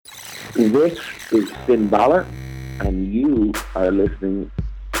This is Finn Balor, and you are listening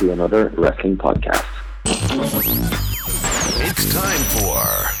to another wrestling podcast. It's time for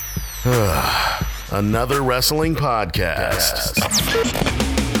another wrestling podcast.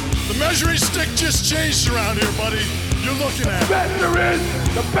 The measuring stick just changed around here, buddy. You're looking at the best there is,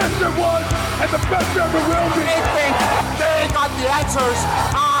 the best there was, and the best there ever will be. They got the answers.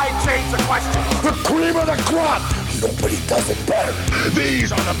 I change the question. The cream of the crop. Nobody does it better.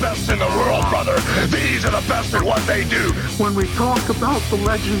 These are the best in the world, brother. These are the best at what they do. When we talk about the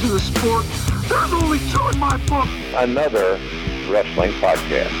legends of the sport, there's only two in my book. Another wrestling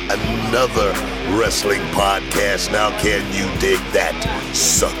podcast. Another wrestling podcast. Now can you dig that,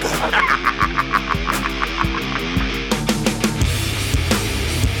 sucker?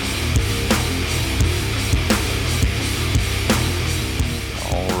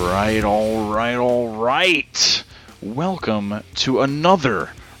 All right. Welcome to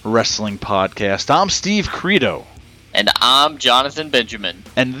another wrestling podcast. I'm Steve Credo. And I'm Jonathan Benjamin.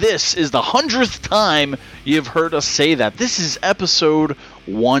 And this is the 100th time you've heard us say that. This is episode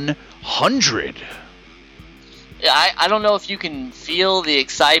 100. I don't know if you can feel the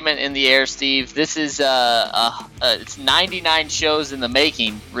excitement in the air, Steve. This is it's 99 shows in the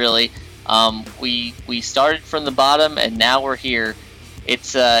making, really. We started from the bottom, and now we're here.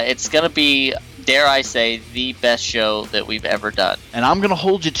 It's going to be, dare I say, the best show that we've ever done. And I'm going to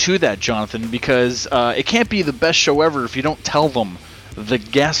hold you to that, Jonathan, because it can't be the best show ever if you don't tell them the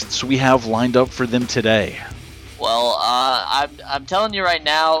guests we have lined up for them today. Well, I'm telling you right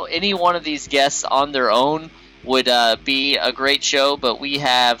now, any one of these guests on their own would be a great show, but we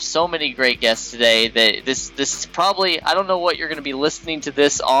have so many great guests today that this is probably, I don't know what you're going to be listening to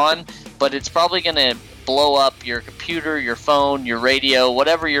this on, but it's probably going to blow up your computer, your phone, your radio,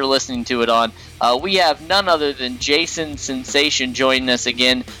 whatever you're listening to it on. We have none other than Jason Sensation joining us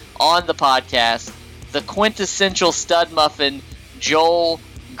again on the podcast, the quintessential stud muffin, Joel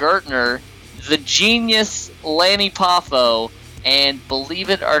Gertner, the genius Lanny Poffo, and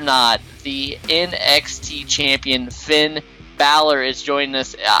believe it or not, the NXT champion Finn Balor is joining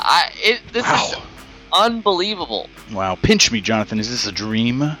us. This is unbelievable. Wow. Pinch me, Jonathan. Is this a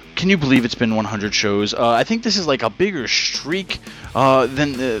dream? Can you believe it's been 100 shows? I think this is like a bigger streak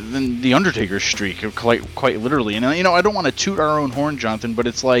than the Undertaker's streak, quite literally. And, I don't want to toot our own horn, Jonathan, but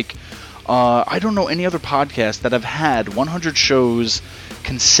it's like I don't know any other podcast that have had 100 shows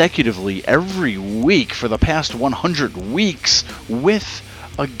consecutively every week for the past 100 weeks with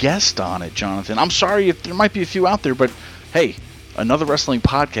a guest on it, Jonathan. I'm sorry if there might be a few out there, but hey, another wrestling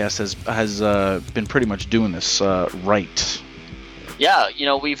podcast has been pretty much doing this right.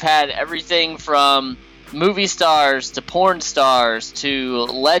 Yeah, we've had everything from movie stars to porn stars to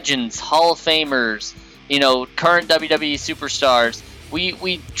legends, Hall of Famers, current WWE superstars.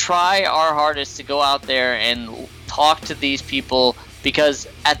 We try our hardest to go out there and talk to these people because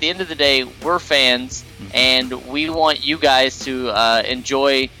at the end of the day, we're fans and we want you guys to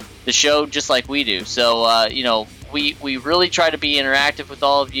enjoy the show just like we do. So, we really try to be interactive with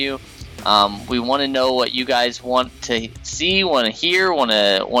all of you. We want to know what you guys want to see, want to hear, want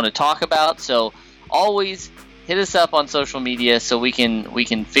to talk about. So always hit us up on social media so we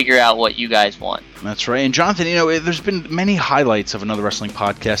can figure out what you guys want. That's right. And Jonathan, there's been many highlights of another wrestling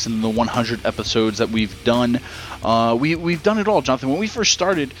podcast in the 100 episodes that we've done. We've done it all, Jonathan. When we first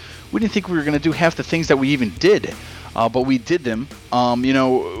started, we didn't think we were going to do half the things that we even did. But we did them.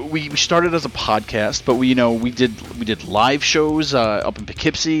 We started as a podcast, but we did live shows up in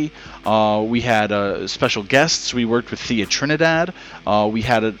Poughkeepsie. We had special guests. We worked with Thea Trinidad. We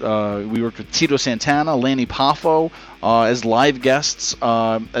worked with Tito Santana, Lanny Poffo as live guests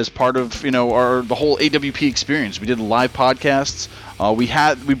as part of the whole AWP experience. We did live podcasts.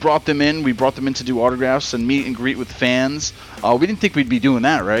 We brought them in. We brought them in to do autographs and meet and greet with fans. We didn't think we'd be doing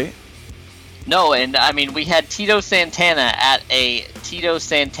that, right? No, and we had Tito Santana at a Tito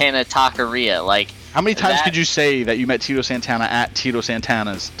Santana taqueria. How many times could you say that you met Tito Santana at Tito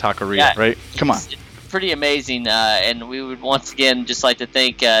Santana's taqueria? Yeah, right? Come on. It's pretty amazing, and we would once again just like to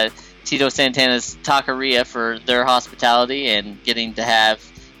thank Tito Santana's taqueria for their hospitality and getting to have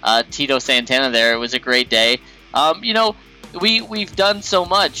Tito Santana there. It was a great day. We've done so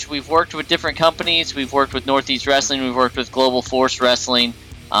much. We've worked with different companies. We've worked with Northeast Wrestling. We've worked with Global Force Wrestling.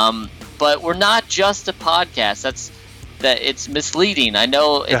 But we're not just a podcast. It's misleading. I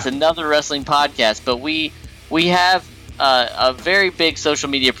know it's another wrestling podcast, but we have a very big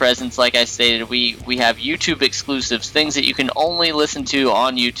social media presence. Like I stated, we have YouTube exclusives, things that you can only listen to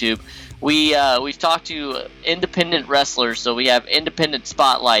on YouTube. We've talked to independent wrestlers, so we have independent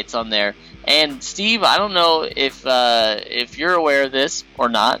spotlights on there. And Steve, I don't know if you're aware of this or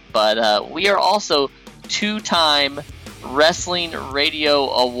not, but we are also 2-time Wrestling Radio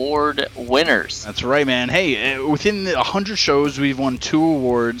Award winners. That's right, man. Hey, within 100 shows, we've won 2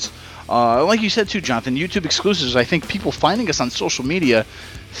 awards. Like you said too, Jonathan, YouTube exclusives. I think people finding us on social media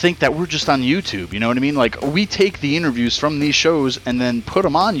think that we're just on YouTube. You know what I mean? Like, we take the interviews from these shows and then put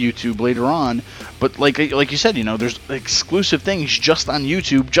them on YouTube later on. But like you said, you know, there's exclusive things just on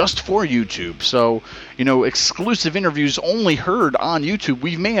YouTube, just for YouTube. So, you know, exclusive interviews only heard on YouTube.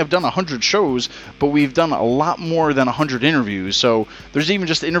 We may have done 100 shows, but we've done a lot more than 100 interviews. So there's even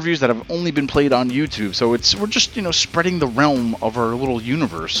just interviews that have only been played on YouTube. So we're just, you know, spreading the realm of our little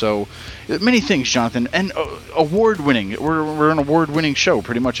universe. So many things, Jonathan, and award-winning. We're an award-winning show,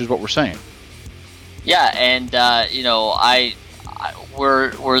 pretty much is what we're saying. Yeah, and you know,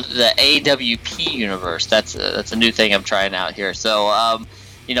 we're the AWP universe. That's a new thing I'm trying out here. So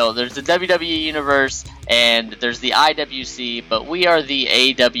you know, there's the WWE universe and there's the IWC, but we are the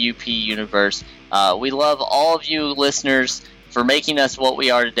AWP universe. We love all of you listeners for making us what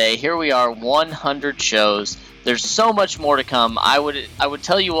we are today. Here we are, 100 shows. There's so much more to come. I would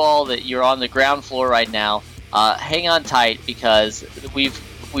tell you all that you're on the ground floor right now. Hang on tight, because we've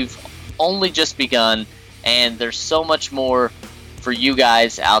only just begun, and there's so much more for you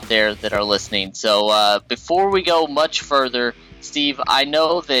guys out there that are listening. So before we go much further, Steve, I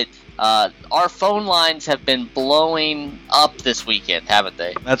know that our phone lines have been blowing up this weekend, haven't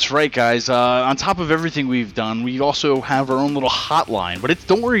they? That's right, guys. On top of everything we've done, we also have our own little hotline. But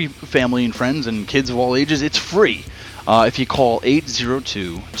don't worry, family and friends and kids of all ages, it's free. If you call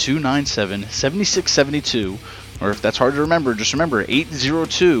 802-297-7672, or if that's hard to remember, just remember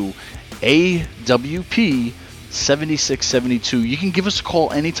 802-AWP 7672. You can give us a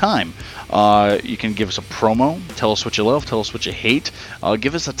call anytime. You can give us a promo, tell us what you love, tell us what you hate,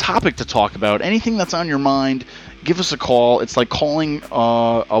 give us a topic to talk about, anything that's on your mind. Give us a call. It's like calling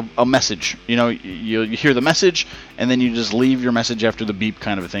a message. You know, you hear the message, and then you just leave your message after the beep,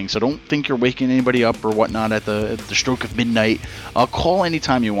 kind of a thing. So don't think you're waking anybody up or whatnot at the stroke of midnight. Call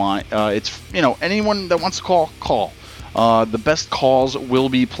anytime you want. It's, you know, anyone that wants to call. The best calls will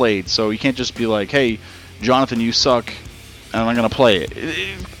be played. So you can't just be like, hey, Jonathan, you suck, and I'm going to play it.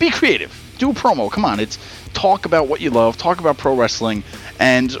 Be creative. Do a promo. Come on. It's talk about what you love. Talk about pro wrestling.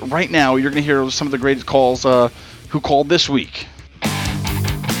 And right now, you're going to hear some of the greatest calls who called this week.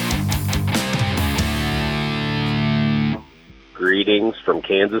 Greetings from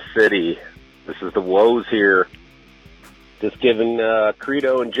Kansas City. This is the Woes here. Just giving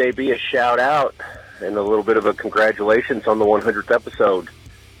Credo and JB a shout out and a little bit of a congratulations on the 100th episode.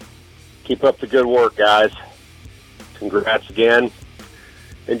 Keep up the good work, guys. Congrats again.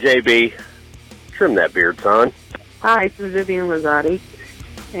 And JB, trim that beard, son. Hi, this is Vivian Rosati.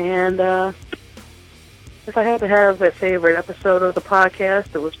 And if I had to have a favorite episode of the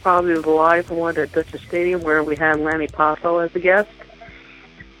podcast, it was probably the live one at Dutchess Stadium where we had Lanny Poffo as a guest.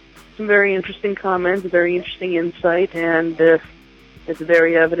 Some very interesting comments, very interesting insight, and it's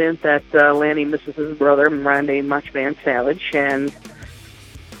very evident that Lanny misses his brother, Randy Muchman Savage, and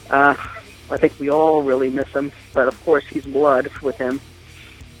I think we all really miss him, but of course he's blood with him.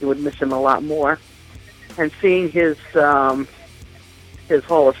 You would miss him a lot more. And seeing his Hall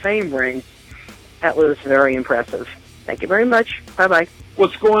of Fame ring, that was very impressive. Thank you very much. Bye-bye.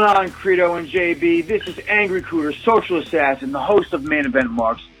 What's going on, Credo and JB? This is Angry Cooter, Social Assassin, the host of Main Event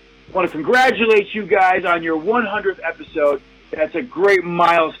Marks. I want to congratulate you guys on your 100th episode. That's a great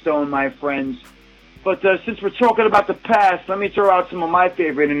milestone, my friends. But since we're talking about the past, let me throw out some of my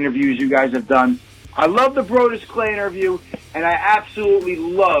favorite interviews you guys have done. I love the Brodus Clay interview, and I absolutely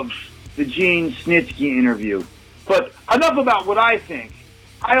love the Gene Snitsky interview. But enough about what I think.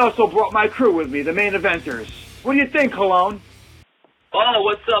 I also brought my crew with me, the main eventers. What do you think, Cologne? Oh,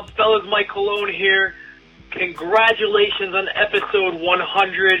 what's up, fellas? Mike Cologne here. Congratulations on episode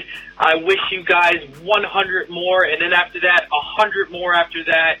 100. I wish you guys 100 more, and then after that, 100 more after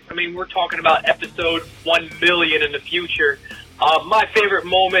that. I mean, we're talking about episode 1 million in the future. My favorite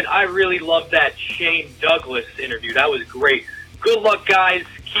moment, I really loved that Shane Douglas interview. That was great. Good luck, guys.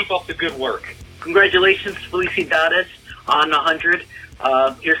 Keep up the good work. Congratulations, Felicidades, on 100.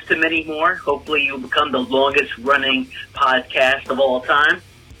 Here's to many more. Hopefully you'll become the longest-running podcast of all time.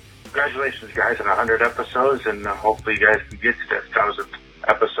 Congratulations, guys, on 100 episodes, and hopefully you guys can get to that 1,000th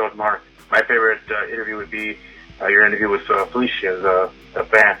episode mark. My favorite interview would be your interview with Felicia, the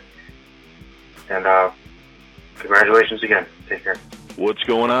fan. And congratulations again. Take care. What's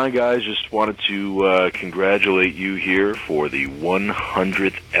going on, guys? Just wanted to congratulate you here for the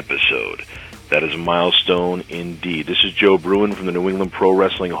 100th episode. That is a milestone indeed. This is Joe Bruin from the New England Pro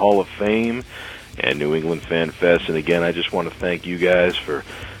Wrestling Hall of Fame and New England Fan Fest. And again, I just want to thank you guys for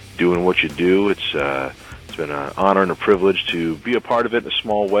doing what you do. It's been an honor and a privilege to be a part of it in a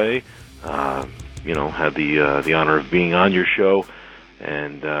small way. Had the honor of being on your show,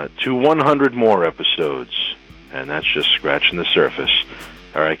 and to 100 more episodes, and that's just scratching the surface.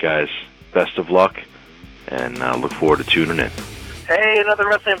 All right, guys, best of luck, and look forward to tuning in. Hey, another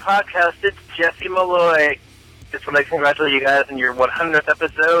wrestling podcast. It's Jesse Malloy. Just want to congratulate you guys on your 100th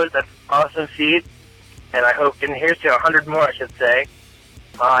episode. That's an awesome feat, and I hope, and here's to 100 more, I should say.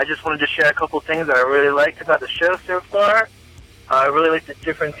 I just wanted to share a couple things that I really liked about the show so far. I really liked the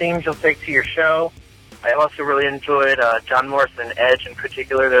different themes you'll take to your show. I also really enjoyed John Morrison and Edge in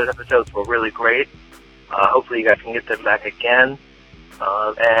particular. Those episodes were really great. Hopefully you guys can get them back again.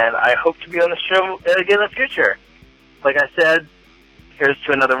 And I hope to be on the show again in the future. Like I said, here's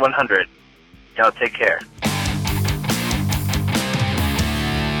to another 100. Y'all take care.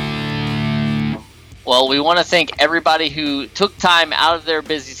 Well, we want to thank everybody who took time out of their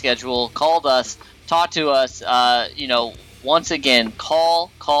busy schedule, called us, talked to us. Once again, call.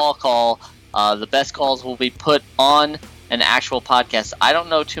 The best calls will be put on an actual podcast. I don't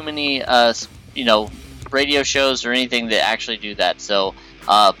know too many, radio shows or anything that actually do that. So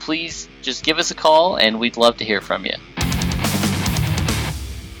please just give us a call, and we'd love to hear from you.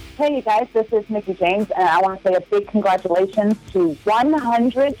 Hey, you guys, this is Mickey James, and I want to say a big congratulations to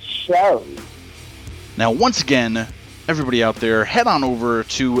 100 shows. Now, once again, everybody out there, head on over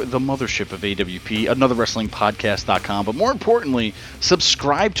to the mothership of AWP, anotherwrestlingpodcast.com. But more importantly,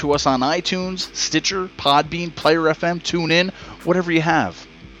 subscribe to us on iTunes, Stitcher, Podbean, Player FM, TuneIn, whatever you have.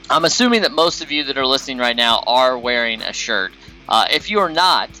 I'm assuming that most of you that are listening right now are wearing a shirt. If you are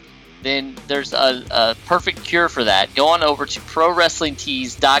not, then there's a perfect cure for that. Go on over to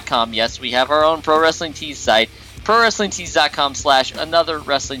ProWrestlingTees.com. Yes, we have our own Pro Wrestling Tees site.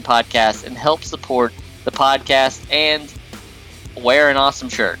 ProWrestlingTees.com/anotherwrestlingpodcast, and help support the podcast and wear an awesome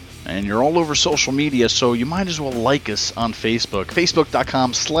shirt. And you're all over social media, so you might as well like us on Facebook.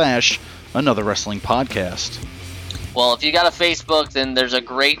 Facebook.com/anotherwrestlingpodcast. Well, if you got a Facebook, then there's a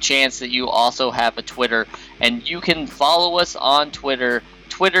great chance that you also have a Twitter, and you can follow us on Twitter,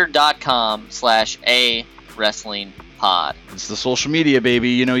 twitter.com/awrestlingpod. It's the social media, baby.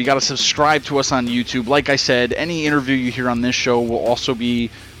 You got to subscribe to us on YouTube. Like I said, any interview you hear on this show will also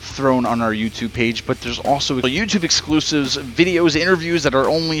be thrown on our YouTube page, but there's also YouTube exclusives, videos, interviews that are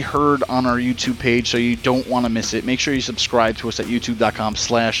only heard on our YouTube page, so you don't want to miss it. Make sure you subscribe to us at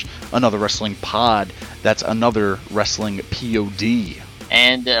youtube.com/anotherwrestlingpod. That's Another Wrestling POD.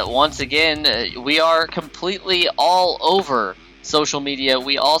 And once again, we are completely all over social media.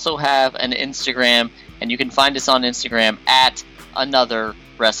 We also have an Instagram, and you can find us on Instagram at Another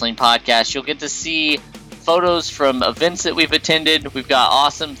Wrestling Podcast. You'll get to see photos from events that we've attended. We've got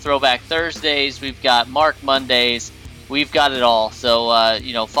awesome Throwback Thursdays. We've got Mark Mondays. We've got it all. So,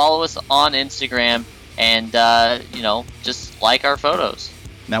 follow us on Instagram and, just like our photos.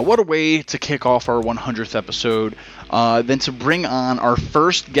 Now, what a way to kick off our 100th episode than to bring on our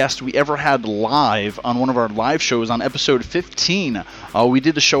first guest we ever had live on one of our live shows on episode 15. We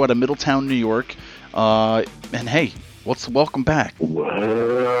did the show out of Middletown, New York. And hey, welcome back.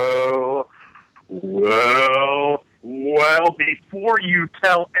 Well, before you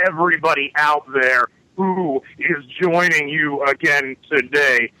tell everybody out there who is joining you again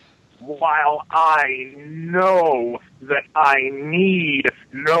today, while I know that I need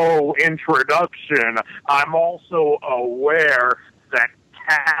no introduction, I'm also aware that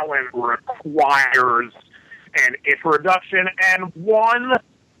talent requires an introduction, and one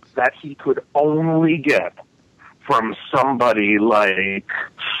that he could only get from somebody like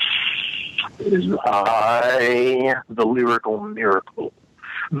the lyrical miracle,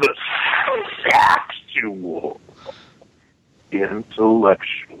 the sexual,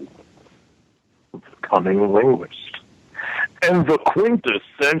 intellectual, cunning linguist, and the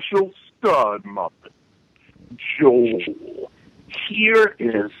quintessential stud muppet, Joel. Here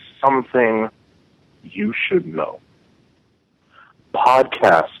is something you should know.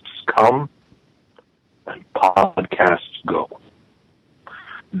 Podcasts come and podcasts go.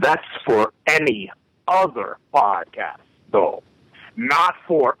 That's for any other podcast, though. Not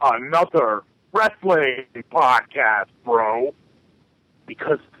for Another Wrestling Podcast, bro.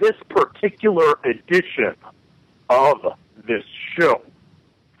 Because this particular edition of this show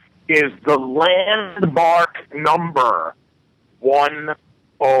is the landmark number 100.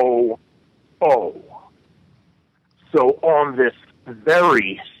 So on this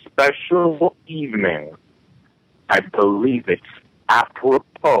very special evening, I believe it's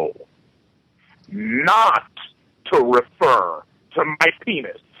apropos not to refer to my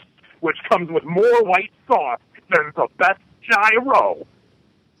penis, which comes with more white sauce than the best gyro.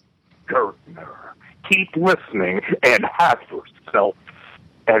 Gertner, keep listening and have yourself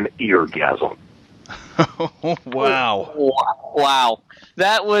an eargasm. Wow. Wow.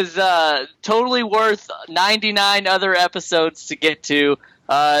 That was totally worth 99 other episodes to get to.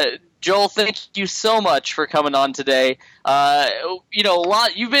 Joel, thank you so much for coming on today.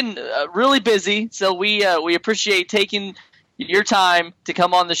 You've been really busy, so we appreciate taking your time to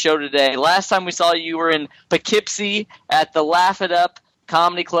come on the show today. Last time we saw you were in Poughkeepsie at the Laugh It Up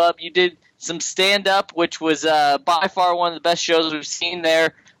Comedy Club. You did some stand-up, which was by far one of the best shows we've seen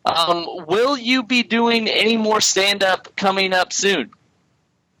there. Will you be doing any more stand-up coming up soon?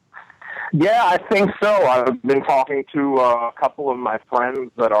 Yeah, I think so. I've been talking to a couple of my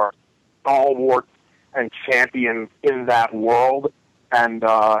friends that are stalwarts and champions in that world, and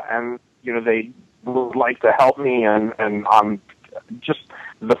they would like to help me, and I'm just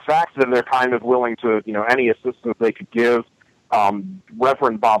the fact that they're kind of willing to, any assistance they could give.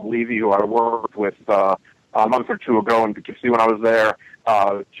 Reverend Bob Levy, who I worked with a month or two ago in Poughkeepsie when I was there,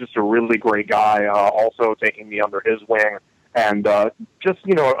 just a really great guy, also taking me under his wing, and just,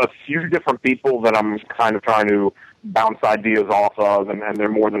 a few different people that I'm kind of trying to bounce ideas off of, and they're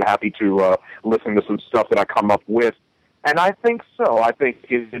more than happy to listen to some stuff that I come up with. And I think so. I think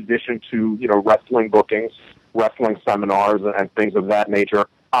in addition to, wrestling bookings, wrestling seminars, and things of that nature,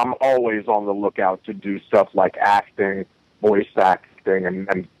 I'm always on the lookout to do stuff like acting, voice acting,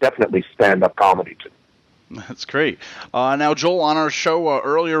 and definitely stand-up comedy, too. That's great. Now, Joel, on our show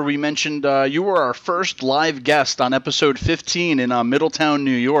earlier, we mentioned you were our first live guest on episode 15 in Middletown,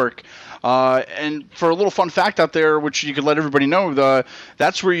 New York. And for a little fun fact out there, which you could let everybody know,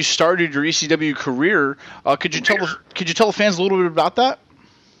 that's where you started your ECW career. Could you tell the fans a little bit about that?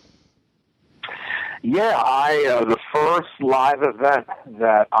 Yeah, the first live event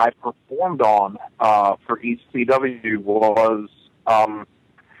that I performed on for ECW was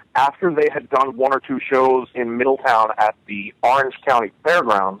after they had done one or two shows in Middletown at the Orange County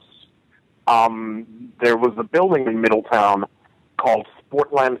Fairgrounds. There was a building in Middletown called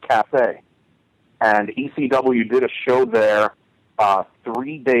Sportland Cafe, and ECW did a show there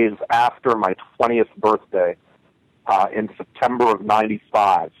 3 days after my 20th birthday in September of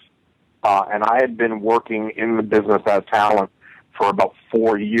 '95. And I had been working in the business as talent for about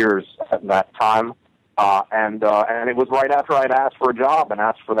 4 years at that time. And it was right after I'd asked for a job and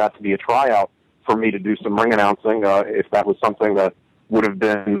asked for that to be a tryout for me to do some ring announcing, if that was something that would have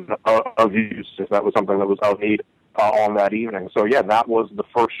been of use, if that was something that was of need on that evening. So, yeah, that was the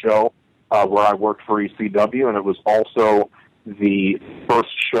first show where I worked for ECW, and it was also the first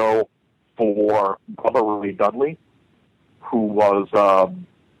show for Bubba Ray Dudley, who was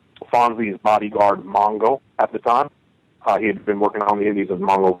Fonzie's bodyguard Mongo at the time. He had been working on the Indies as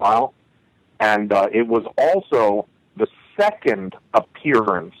Mongo Vile. And it was also the second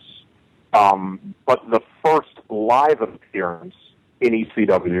appearance, but the first live appearance in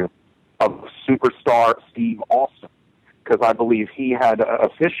ECW of superstar Steve Austin, because I believe he had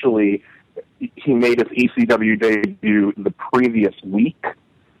he made his ECW debut the previous week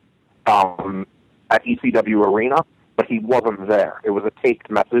at ECW Arena, but he wasn't there. It was a taped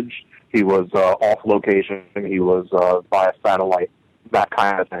message. He was off location. He was via satellite, that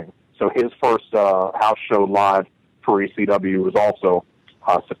kind of thing. So his first house show live for ECW was also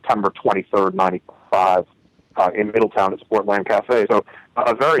September 23rd, '95, in Middletown at Sportland Cafe. So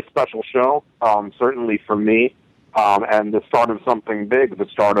a very special show, certainly for me, and the start of something big, the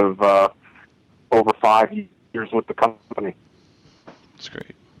start of over 5 years with the company. That's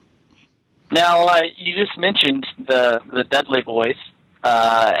great. Now, you just mentioned the Dudley Boys,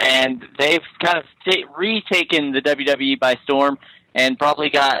 and they've kind of retaken the WWE by storm, and probably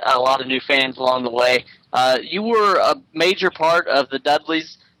got a lot of new fans along the way. You were a major part of the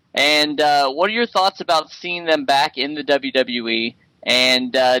Dudleys, and what are your thoughts about seeing them back in the WWE,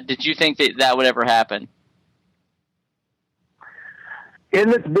 and did you think that would ever happen? In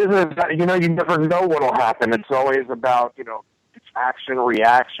this business, you never know what will happen. It's always about, action,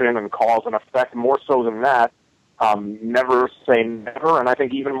 reaction, and cause and effect. More so than that, never say never, and I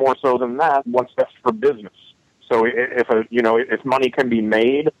think even more so than that, what's best for business. So if money can be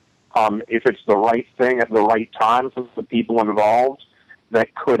made, if it's the right thing at the right time for the people involved,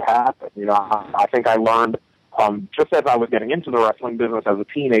 that could happen. I think I learned just as I was getting into the wrestling business as a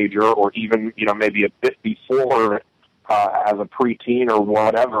teenager, or even maybe a bit before as a preteen or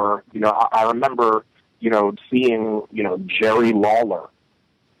whatever. I remember seeing Jerry Lawler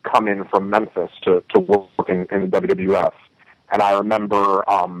come in from Memphis to work in the WWF. And I remember,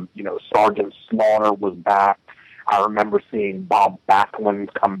 Sergeant Slaughter was back. I remember seeing Bob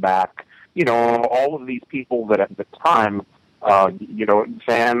Backlund come back. All of these people that at the time,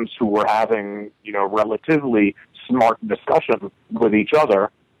 fans who were having, relatively smart discussion with each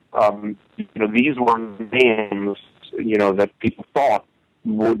other, these were names, that people thought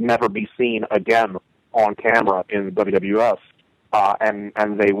would never be seen again on camera in WWF,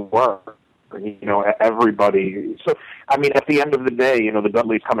 and they were. Everybody. So, at the end of the day, the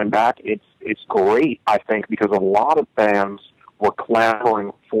Dudleys coming back, it's great, I think, because a lot of fans were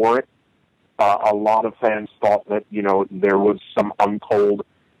clamoring for it. A lot of fans thought that, there was some untold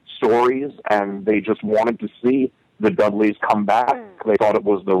stories, and they just wanted to see the Dudleys come back. They thought it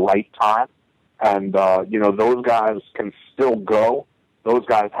was the right time. And, those guys can still go. Those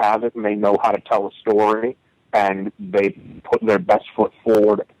guys have it, and they know how to tell a story, and they put their best foot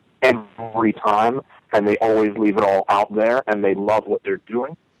forward every time, and they always leave it all out there, and they love what they're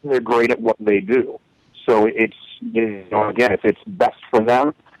doing, and they're great at what they do. So it's, again, if it's best for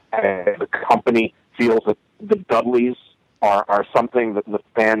them, and the company feels that the Dudleys are something that the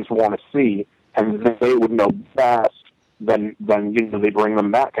fans want to see, and they would know best, then they bring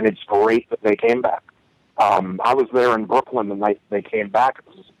them back, and it's great that they came back. I was there in Brooklyn the night they came back. It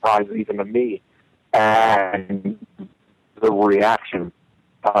was a surprise even to me, and the reaction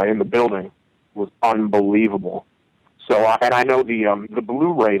in the building was unbelievable. So, and I know the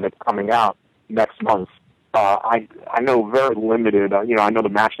Blu-ray that's coming out next month. I know very limited. I know the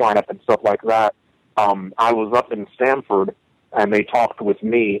match lineup and stuff like that. I was up in Stamford, and they talked with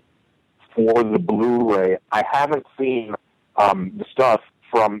me for the Blu-ray. I haven't seen the stuff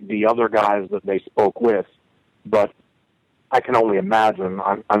from the other guys that they spoke with, but I can only imagine.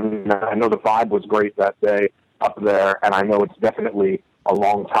 I know the vibe was great that day up there, and I know it's definitely a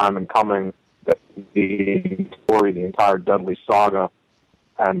long time in coming, that the story, the entire Dudley saga,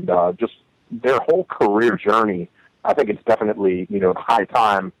 and just their whole career journey. I think it's definitely, high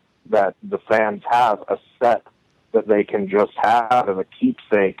time that the fans have a set that they can just have as a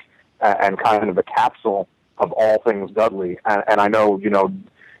keepsake and kind of a capsule of all things Dudley. And I know,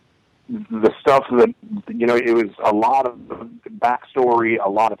 the stuff that, it was a lot of backstory, a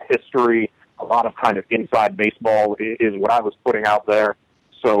lot of history, a lot of kind of inside baseball is what I was putting out there.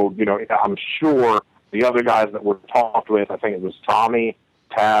 So, I'm sure the other guys that were talked with, I think it was Tommy,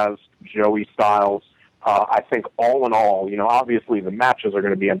 Taz, Joey Styles, I think all in all, obviously the matches are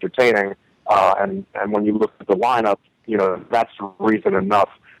going to be entertaining, and when you look at the lineup, that's reason enough,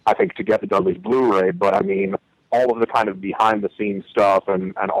 I think, to get the Dudley's Blu-ray. But all of the kind of behind-the-scenes stuff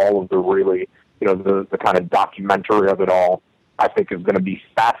and all of the really, the kind of documentary of it all, I think is going to be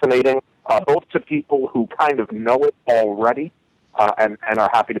fascinating, both to people who kind of know it already and are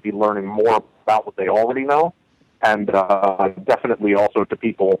happy to be learning more about what they already know, and definitely also to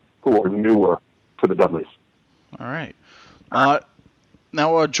people who are newer to the Dudleys. All right.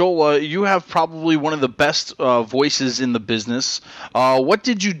 Now, Joel, you have probably one of the best voices in the business. What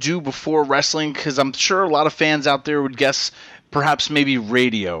did you do before wrestling? Because I'm sure a lot of fans out there would guess perhaps maybe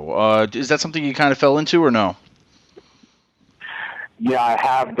radio. Is that something you kind of fell into or no? Yeah, I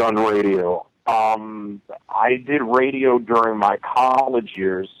have done radio. I did radio during my college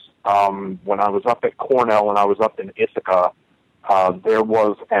years. When I was up at Cornell and I was up in Ithaca, there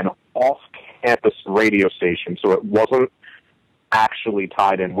was an off-campus radio station, so it wasn't actually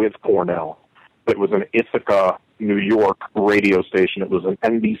tied in with Cornell. It was an Ithaca, New York radio station. It was an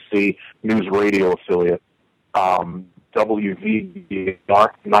NBC News Radio affiliate, WVBR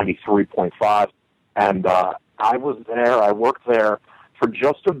 93.5, and I was there. I worked there for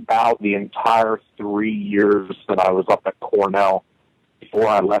just about the entire 3 years that I was up at Cornell before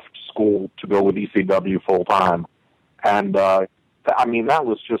I left school to go with ECW full time. And, that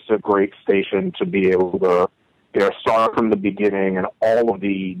was just a great station to be able to, start from the beginning, and all of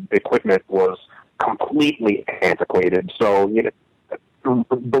the equipment was completely antiquated. So,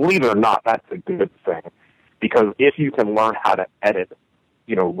 believe it or not, that's a good thing. Because if you can learn how to edit,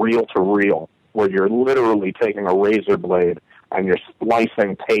 reel to reel, where you're literally taking a razor blade and you're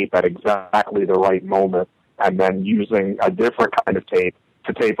splicing tape at exactly the right moment, and then using a different kind of tape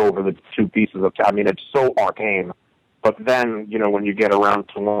to tape over the two pieces of tape. It's so arcane. But then, when you get around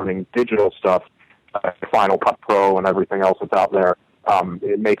to learning digital stuff, Final Cut Pro and everything else that's out there,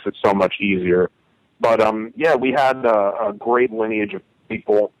 it makes it so much easier. But, we had a great lineage of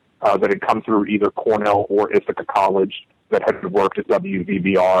people that had come through either Cornell or Ithaca College that had worked at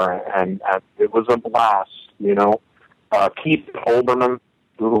WVBR, and it was a blast, Keith Olbermann,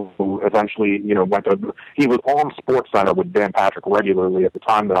 who eventually, he was on SportsCenter with Dan Patrick regularly at the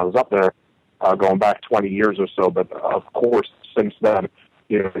time that I was up there. going back 20 years or so. But of course, since then,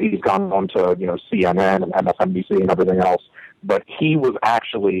 he's gone on to, CNN and MSNBC and everything else. But he was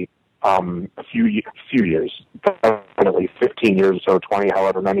actually a few years, definitely 15 years or so, 20,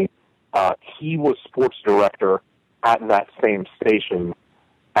 however many. He was sports director at that same station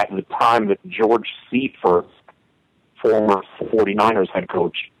at the time that George Seifert, former 49ers head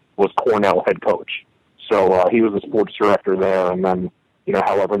coach, was Cornell head coach. So he was a sports director there, and then,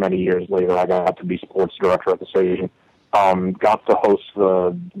 however many years later, I got to be sports director at the station. Got to host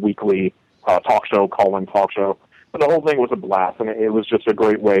the weekly call-in talk show. But the whole thing was a blast, and it was just a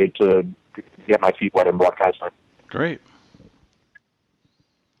great way to get my feet wet in broadcasting. Great.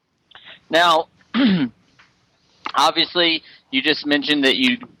 Now, obviously, you just mentioned that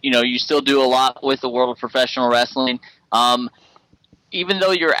you still do a lot with the world of professional wrestling. Even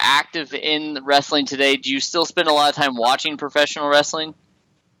though you're active in wrestling today, do you still spend a lot of time watching professional wrestling?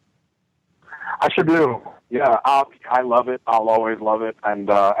 I sure do. Yeah, I love it. I'll always love it. And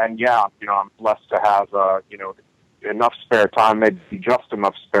yeah, I'm blessed to have, enough spare time, maybe just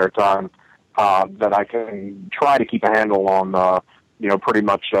enough spare time, that I can try to keep a handle on, pretty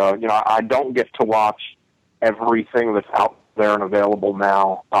much, I don't get to watch everything that's out there and available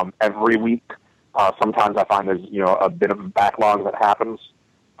now, every week. Sometimes I find there's, a bit of a backlog that happens,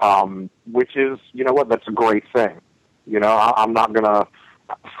 which is, that's a great thing. I'm not going to,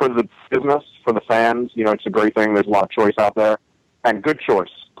 for the business, for the fans, it's a great thing. There's a lot of choice out there, and good choice,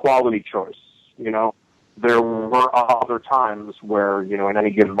 quality choice. There were other times where, in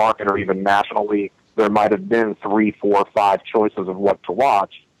any given market or even nationally, there might have been 3, 4, 5 choices of what to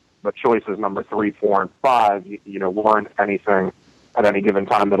watch, but choices number 3, 4, and 5, weren't anything at any given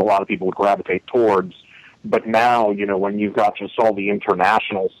time that a lot of people would gravitate towards. But now, when you've got just all the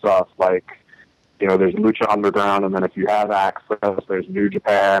international stuff, like, there's Lucha Underground, and then if you have access, there's New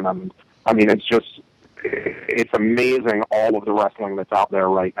Japan, and I mean, it's amazing all of the wrestling that's out there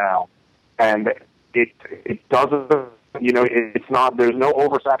right now. And it doesn't, it's not, there's no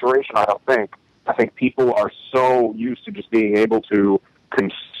oversaturation, I don't think. I think people are so used to just being able to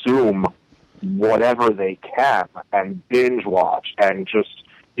consume whatever they can and binge watch, and just,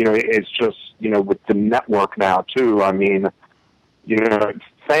 it's just, with the network now too, I mean,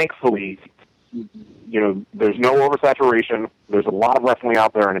 thankfully, there's no oversaturation. There's a lot of wrestling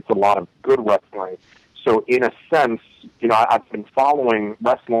out there, and it's a lot of good wrestling. So in a sense, I've been following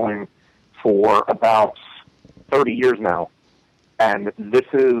wrestling for about 30 years now, and this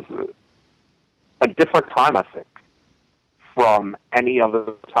is a different time, I think, from any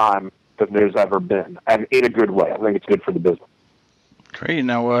other time that there's ever been, and in a good way. I think it's good for the business. Great.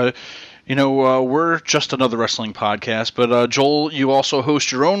 Now, we're just another wrestling podcast, but Joel, you also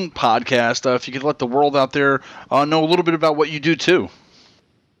host your own podcast. If you could let the world out there know a little bit about what you do, too.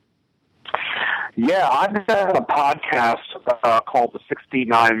 Yeah, I've had a podcast called the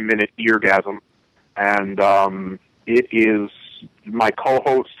 69-Minute Eargasm, and it is, my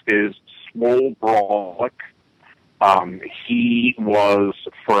co-host is Swole Brawlick. He was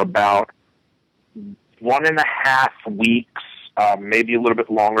for about 1.5 weeks, maybe a little bit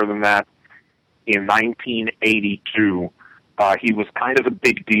longer than that, in 1982. He was kind of a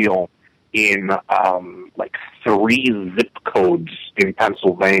big deal in like 3 zip codes in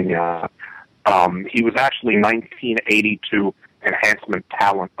Pennsylvania. He was actually 1982 Enhancement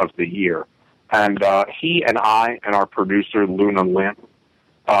Talent of the Year. And he and I and our producer, Luna Lynn,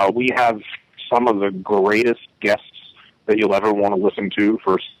 we have some of the greatest guests that you'll ever want to listen to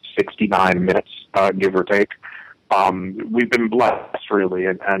for 69 minutes, give or take. We've been blessed, really,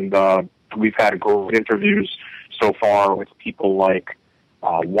 and we've had great interviews so far with people like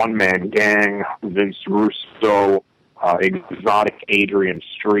One Man Gang, Vince Russo, Exotic Adrian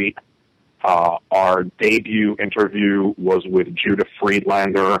Street. Our debut interview was with Judah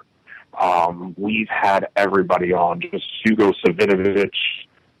Friedlander. We've had everybody on, just Hugo Savinovich,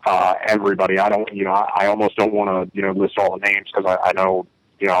 everybody. I don't, I almost don't want to, list all the names because I know,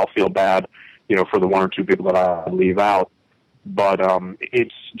 I'll feel bad, for the 1 or 2 people that I leave out. But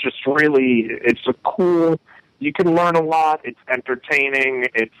it's just really, it's a cool, you can learn a lot. It's entertaining.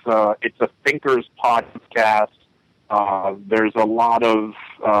 It's a thinker's podcast. There's a lot of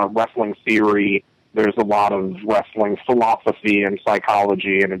wrestling theory. There's a lot of wrestling philosophy and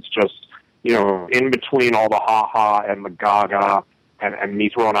psychology, and it's just, in between all the ha-ha and the gaga and me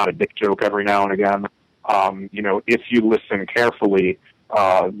throwing out a dick joke every now and again, if you listen carefully,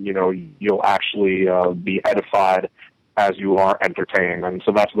 you'll actually be edified as you are entertained. And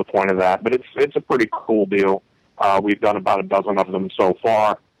so that's the point of that. But it's a pretty cool deal. We've done about a dozen of them so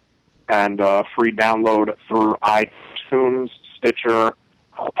far. And free download through iTunes, Stitcher,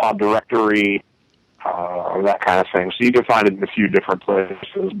 Pod Directory, that kind of thing. So you can find it in a few different places.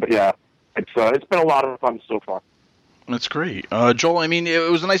 But yeah, it's been a lot of fun so far. That's great. Joel, I mean,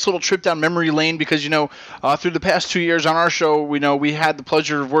 it was a nice little trip down memory lane because, through the past 2 years on our show, we had the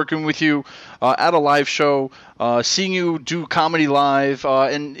pleasure of working with you at a live show, seeing you do comedy live,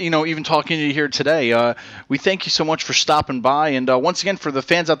 and, even talking to you here today. We thank you so much for stopping by. And once again, for the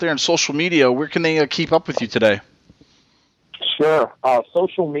fans out there on social media, where can they keep up with you today? Sure.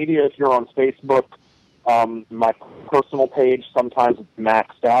 Social media, if you're on Facebook, my personal page, sometimes it's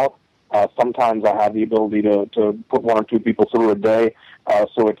maxed out. Sometimes I have the ability to put one or two people through a day.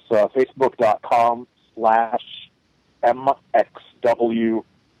 So it's facebook.com/MXW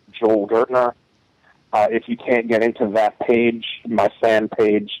Joel Gertner. If you can't get into that page, my fan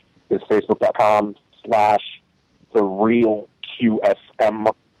page is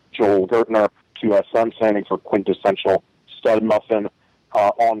facebook.com/TheRealQSM Joel Gertner, QSM standing for Quintessential Stud Muffin.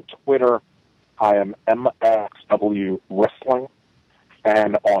 On Twitter, I am MXW Wrestling.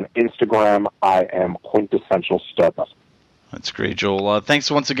 And on Instagram, I am Quintessential Stud Muffin. That's great, Joel. Thanks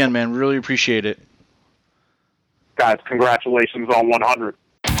once again, man. Really appreciate it. Guys, congratulations on 100.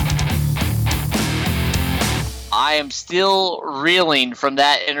 I am still reeling from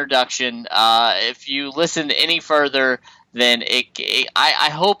that introduction. If you listen any further, then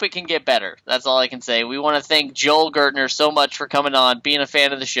I hope it can get better. That's all I can say. We want to thank Joel Gertner so much for coming on, being a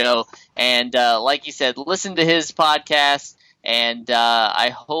fan of the show, and like you said, listen to his podcast. And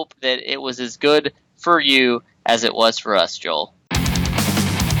I hope that it was as good for you as it was for us, Joel.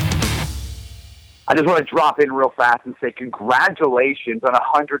 I just want to drop in real fast and say congratulations on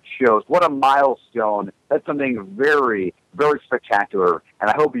 100 shows. What a milestone. That's something very, very spectacular. And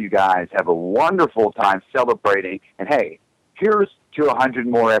I hope you guys have a wonderful time celebrating. And hey, here's to 100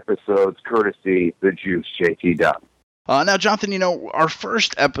 more episodes courtesy the Juice JT Dub. Now, Jonathan, our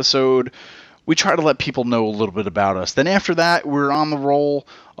first episode, we try to let people know a little bit about us. Then after that, we're on the roll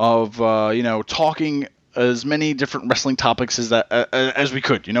of, talking as many different wrestling topics as we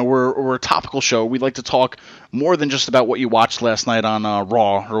could. We're a topical show. We like to talk more than just about what you watched last night on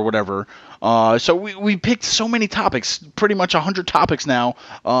Raw or whatever. So we picked so many topics, pretty much 100 topics now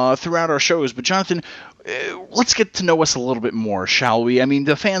throughout our shows. But Jonathan, let's get to know us a little bit more, shall we? I mean,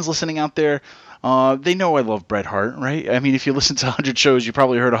 the fans listening out there, they know I love Bret Hart, right? I mean, if you listen to 100 shows, you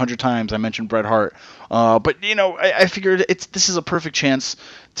probably heard 100 times I mentioned Bret Hart. But I figured this is a perfect chance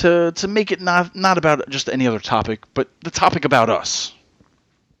to make it not about just any other topic, but the topic about us.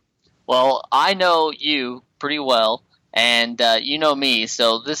 Well, I know you pretty well, and you know me,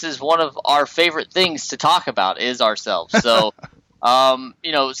 so this is one of our favorite things to talk about is ourselves. So,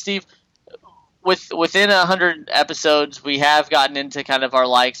 Steve, within 100 episodes, we have gotten into kind of our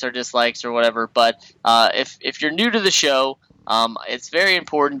likes or dislikes or whatever. But if you're new to the show, it's very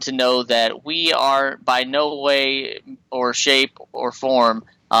important to know that we are by no way or shape or form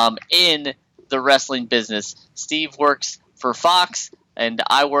in the wrestling business. Steve works for Fox, and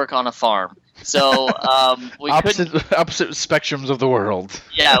I work on a farm. So opposite spectrums of the world.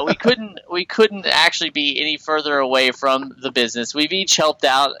 Yeah, we couldn't actually be any further away from the business. We've each helped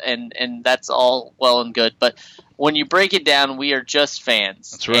out, and that's all well and good. But when you break it down, we are just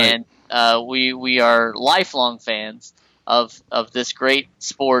fans. That's right. And we are lifelong fans of this great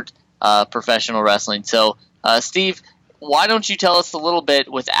sport, professional wrestling. So, Steve, why don't you tell us a little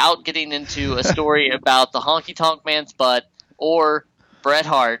bit without getting into a story about the Honky Tonk Man's butt or Bret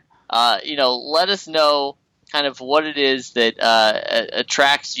Hart? Let us know kind of what it is that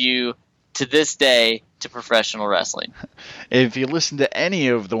attracts you to this day to professional wrestling. If you listen to any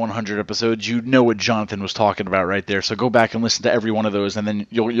of the 100 episodes, you know what Jonathan was talking about right there. So go back and listen to every one of those, and then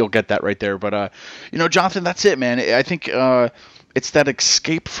you'll get that right there. But Jonathan, that's it, man. I think it's that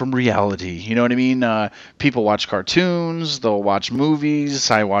escape from reality. You know what I mean? People watch cartoons, they'll watch movies.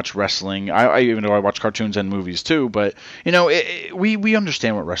 I watch wrestling. I even though I watch cartoons and movies too. But we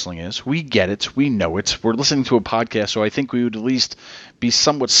understand what wrestling is. We get it. We know it. We're listening to a podcast, so I think we would at least be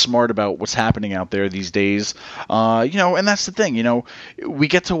somewhat smart about what's happening out there these days. And that's the thing. We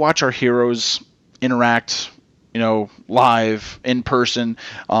get to watch our heroes interact, live in person.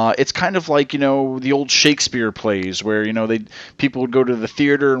 It's kind of like, the old Shakespeare plays where, people would go to the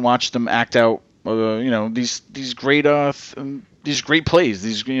theater and watch them act out, these great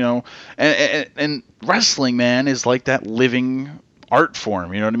plays, and wrestling, man, is like that living art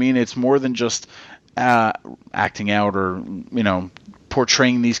form. You know what I mean? It's more than just acting out or,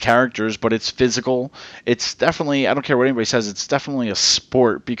 portraying these characters, but it's physical. It's definitely, I don't care what anybody says, it's definitely a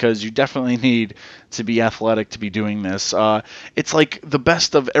sport, because you definitely need to be athletic to be doing this. It's like the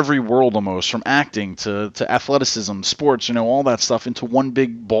best of every world almost, from acting to athleticism, sports, all that stuff into one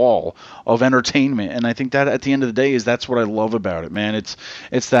big ball of entertainment. And I think that at the end of the day that's what I love about it, man.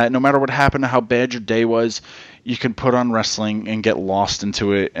 It's that no matter what happened, how bad your day was, you can put on wrestling and get lost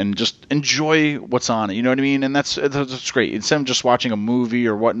into it and just enjoy what's on it. You know what I mean? And that's great. Instead of just watching a movie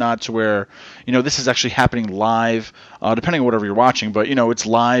or whatnot, to where, this is actually happening live, depending on whatever you're watching, but, it's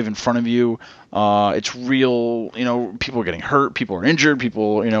live in front of you. It's real, people are getting hurt, people are injured,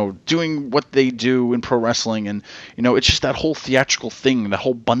 people, doing what they do in pro wrestling. And, it's just that whole theatrical thing, the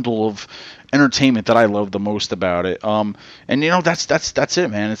whole bundle of entertainment that I love the most about it. And that's it,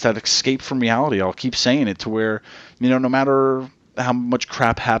 man. It's that escape from reality. I'll keep saying it, to where, no matter how much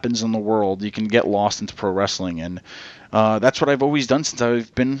crap happens in the world, you can get lost into pro wrestling. And that's what I've always done since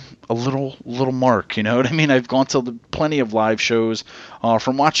I've been a little Mark. You know what I mean? I've gone to plenty of live shows,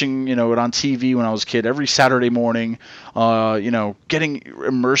 from watching it on TV when I was a kid every Saturday morning. Getting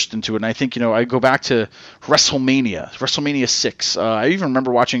immersed into it. And I think I go back to WrestleMania 6. I even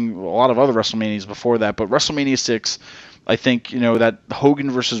remember watching a lot of other WrestleManias before that, but WrestleMania 6, I think that Hogan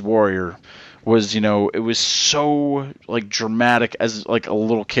versus Warrior was, it was so dramatic as a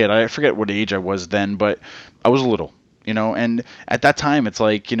little kid. I forget what age I was then, but I was little. And at that time, it's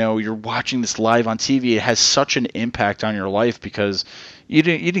you're watching this live on TV. It has such an impact on your life, because you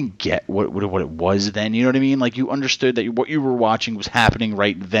didn't get what it was then. You know what I mean? You understood that what you were watching was happening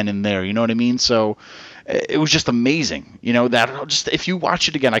right then and there. You know what I mean? So it was just amazing. That just, if you watch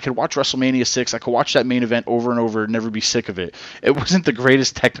it again, I could watch WrestleMania 6. I could watch that main event over and over and never be sick of it. It wasn't the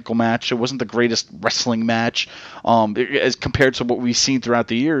greatest technical match. It wasn't the greatest wrestling match, as compared to what we've seen throughout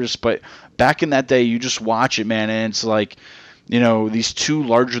the years. But back in that day, you just watch it, man, and it's these two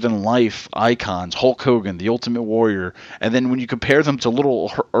larger-than-life icons, Hulk Hogan, the Ultimate Warrior, and then when you compare them to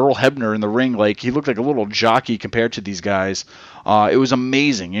little Earl Hebner in the ring, he looked like a little jockey compared to these guys. It was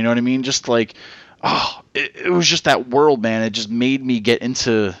amazing, you know what I mean? Just it was just that world, man. It just made me get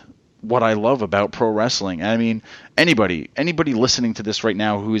into what I love about pro wrestling. I mean, anybody listening to this right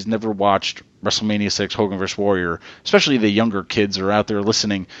now who has never watched WrestleMania 6, Hogan vs. Warrior, especially the younger kids that are out there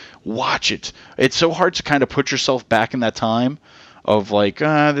listening, watch it. It's so hard to kind of put yourself back in that time of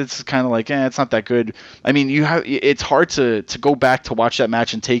this is kind of it's not that good. I mean, it's hard to go back to watch that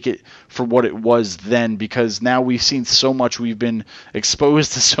match and take it for what it was then, because now we've seen so much. We've been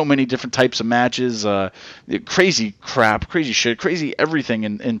exposed to so many different types of matches, crazy crap, crazy shit, crazy everything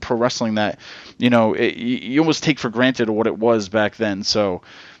in pro wrestling that, you almost take for granted what it was back then. So,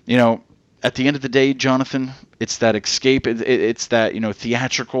 at the end of the day, Jonathan, it's that escape. It's that,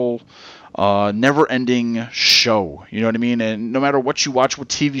 theatrical, never-ending show. You know what I mean? And no matter what you watch, what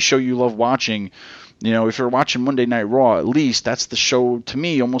TV show you love watching, if you're watching Monday Night Raw, at least that's the show to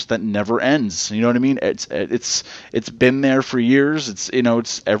me almost that never ends. You know what I mean? It's been there for years.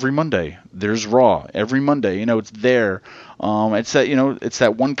 It's every Monday there's Raw. Every Monday, it's there. It's that it's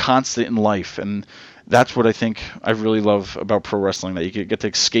that one constant in life, and that's what I think I really love about pro wrestling, that you get to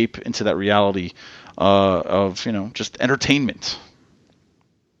escape into that reality of just entertainment.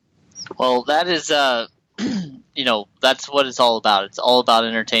 Well, that is, that's what it's all about. It's all about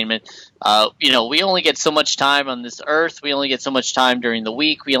entertainment. We only get so much time on this earth. We only get so much time during the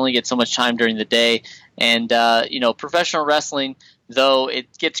week. We only get so much time during the day. And, professional wrestling, though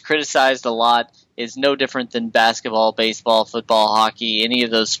it gets criticized a lot, is no different than basketball, baseball, football, hockey, any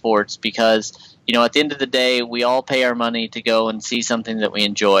of those sports, because, at the end of the day, we all pay our money to go and see something that we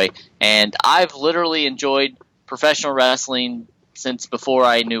enjoy. And I've literally enjoyed professional wrestling since before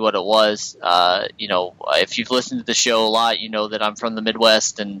I knew what it was. If you've listened to the show a lot, you know that I'm from the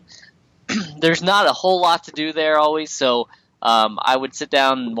Midwest, and there's not a whole lot to do there always. So I would sit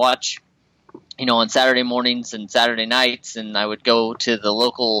down and watch, on Saturday mornings and Saturday nights, and I would go to the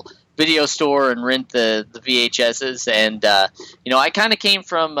local video store and rent the VHSs. And, I kind of came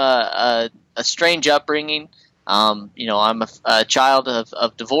from a strange upbringing. I'm a child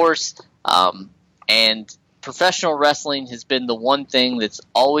of divorce, and professional wrestling has been the one thing that's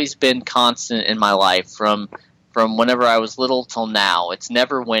always been constant in my life from whenever I was little till now. It's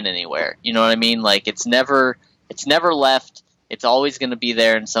never went anywhere. You know what I mean? It's never left. It's always going to be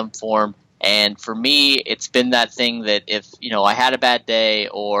there in some form. And for me, it's been that thing that if, I had a bad day,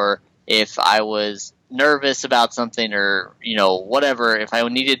 or if I was nervous about something, or, whatever, if I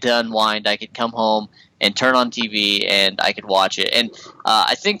needed to unwind, I could come home and turn on TV and I could watch it. And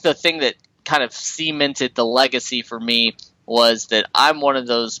I think the thing that kind of cemented the legacy for me was that I'm one of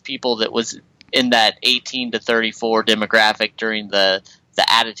those people that was in that 18 to 34 demographic during the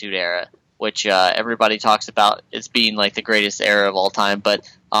Attitude Era, which everybody talks about as being like the greatest era of all time. But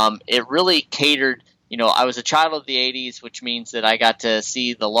it really catered. I was a child of the 80s, which means that I got to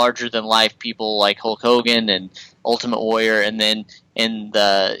see the larger-than-life people like Hulk Hogan and Ultimate Warrior, and then in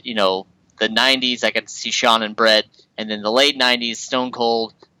the 90s, I got to see Shawn and Bret, and then the late 90s, Stone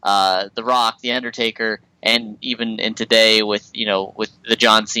Cold, The Rock, The Undertaker, and even in today with the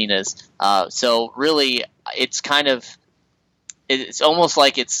John Cenas. So really, it's almost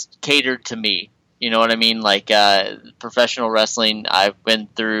like it's catered to me. You know what I mean? Like professional wrestling, I've been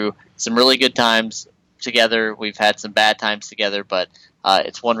through some really good times together. We've had some bad times together, but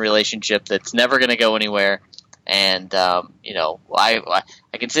it's one relationship that's never going to go anywhere. And I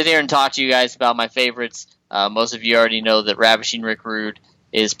can sit here and talk to you guys about my favorites. Most of you already know that Ravishing Rick Rude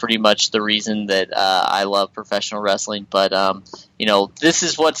is pretty much the reason that I love professional wrestling. But this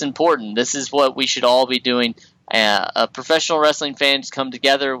is what's important. This is what we should all be doing. Professional wrestling fans come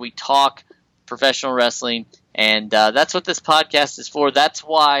together. We talk professional wrestling, and that's what this podcast is for. That's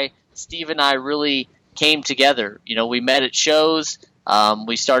why Steve and I really came together. We met at shows.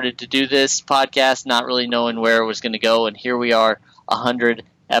 We started to do this podcast not really knowing where it was going to go, and here we are 100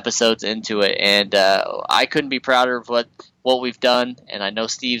 episodes into it, and I couldn't be prouder of what we've done, and I know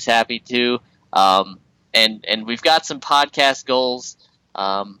Steve's happy too. And we've got some podcast goals,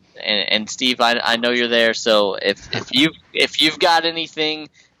 and Steve, I know you're there, so if you've got anything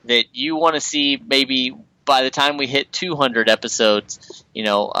that you want to see maybe by the time we hit 200 episodes,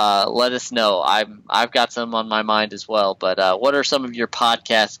 let us know. I've got some on my mind as well. But what are some of your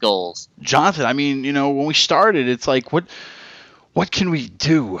podcast goals, Jonathan? I mean, when we started, it's like what can we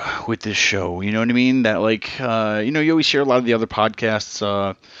do with this show? You know what I mean? That you always hear a lot of the other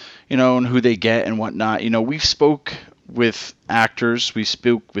podcasts, and who they get and whatnot. We've spoke with actors, we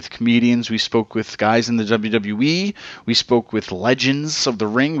spoke with comedians, we spoke with guys in the WWE, we spoke with legends of the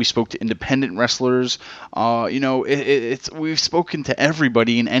ring, we spoke to independent wrestlers. We've spoken to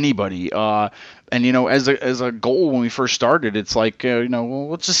everybody and anybody. And as a goal when we first started, it's like well,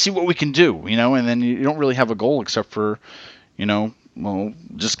 let's just see what we can do. And then you don't really have a goal except for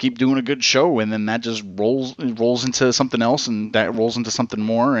just keep doing a good show, and then that just rolls into something else, and that rolls into something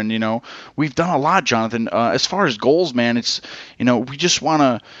more. And we've done a lot, Jonathan. As far as goals, man, it's we just want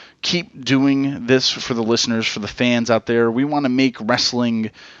to keep doing this for the listeners, for the fans out there. We want to make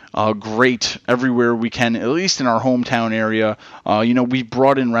wrestling great everywhere we can, at least in our hometown area. We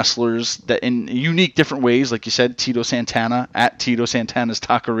brought in wrestlers that in unique different ways, like you said, Tito Santana at Tito Santana's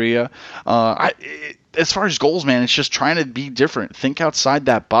Taqueria. As far as goals, man, it's just trying to be different. Think outside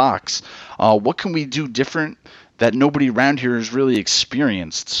that box. What can we do different that nobody around here has really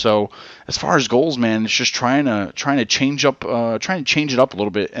experienced? So as far as goals, man, it's just trying to change it up a little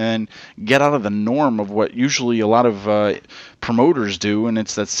bit and get out of the norm of what usually a lot of promoters do, and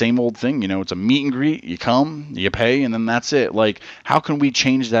it's that same old thing. It's a meet and greet. You come, you pay, and then that's it. Like, how can we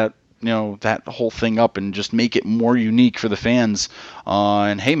change that? That whole thing up and just make it more unique for the fans.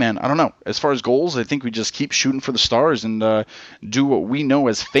 And hey, man, I don't know. As far as goals, I think we just keep shooting for the stars and do what we know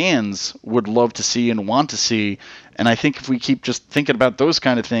as fans would love to see and want to see. And I think if we keep just thinking about those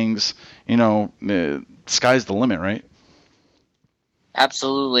kind of things, sky's the limit, right?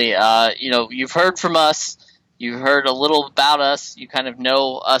 Absolutely. You've heard from us. You heard a little about us. You kind of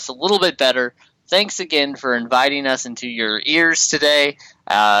know us a little bit better. Thanks again for inviting us into your ears today,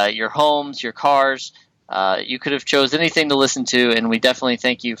 your homes, your cars. You could have chose anything to listen to, and we definitely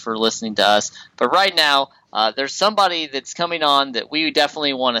thank you for listening to us. But right now, there's somebody that's coming on that we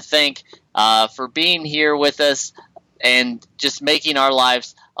definitely want to thank for being here with us and just making our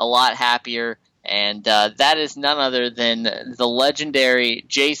lives a lot happier. And that is none other than the legendary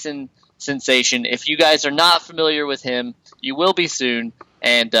Jason Sensation. If you guys are not familiar with him, you will be soon.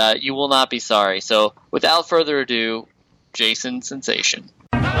 And you will not be sorry. So, without further ado, Jason Sensation.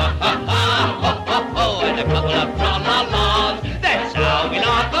 And a couple of tra-la-las. That's how we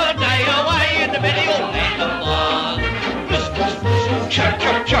laugh a day away in the merry old land of Oz. Chirp,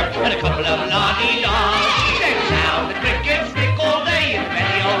 chirp, chirp, and a couple of la-dee-daws. That's how the crickets pick all day in the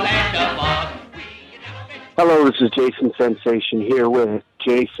merry old land of Oz. Hello, this is Jason Sensation here with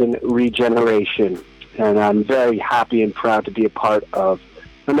Jason Regeneration. And I'm very happy and proud to be a part of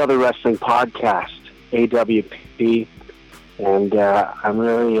another wrestling podcast, AWP, and I'm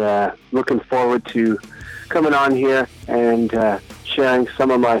really looking forward to coming on here and sharing some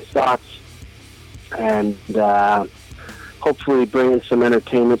of my thoughts and hopefully bringing some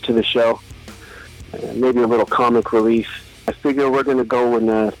entertainment to the show, maybe a little comic relief. I figure we're going to go in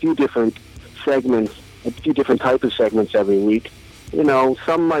a few different segments, a few different type of segments every week,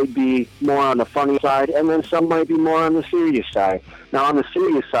 some might be more on the funny side, and then some might be more on the serious side. Now, on the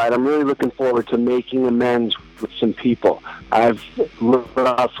serious side, I'm really looking forward to making amends with some people. I've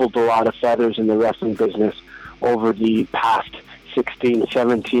ruffled a lot of feathers in the wrestling business over the past 16,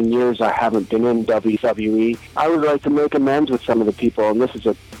 17 years I haven't been in WWE. I would like to make amends with some of the people, and this is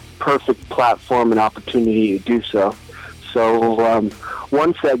a perfect platform and opportunity to do so. So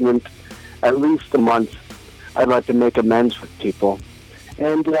one segment, at least a month, I'd like to make amends with people.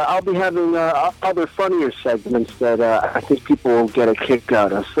 And I'll be having other funnier segments that I think people will get a kick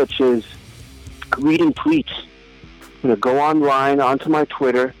out of, such as reading tweets. I'm going to go online onto my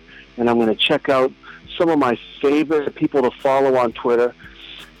Twitter, and I'm going to check out some of my favorite people to follow on Twitter,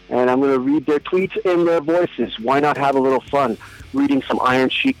 and I'm going to read their tweets in their voices. Why not have a little fun reading some Iron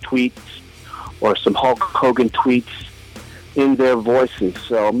Sheik tweets or some Hulk Hogan tweets in their voices?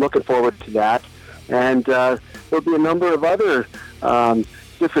 So I'm looking forward to that. And there'll be a number of other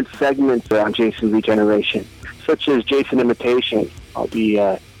different segments on Jason Regeneration, such as Jason Imitation. I'll be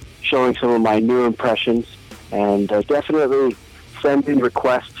showing some of my new impressions, and definitely send in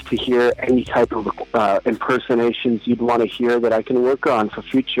requests to hear any type of impersonations you'd want to hear that I can work on for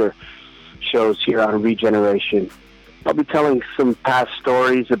future shows here on Regeneration. I'll be telling some past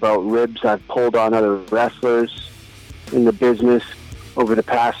stories about ribs I've pulled on other wrestlers in the business over the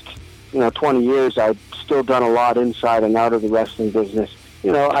past 20 years. I've still done a lot inside and out of the wrestling business.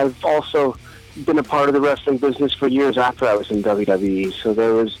 I've also been a part of the wrestling business for years after I was in WWE, so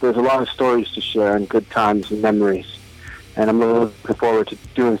there's a lot of stories to share and good times and memories, and I'm looking forward to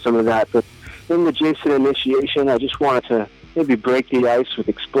doing some of that. But in the Jason initiation, I just wanted to maybe break the ice with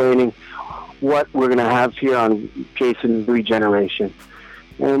explaining what we're going to have here on Jason Regeneration.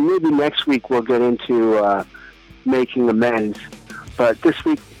 And maybe next week we'll get into making amends, but this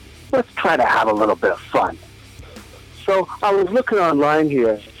week, let's try to have a little bit of fun. So I was looking online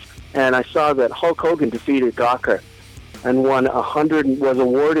here, and I saw that Hulk Hogan defeated Gawker and was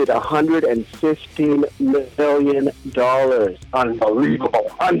awarded $115 million.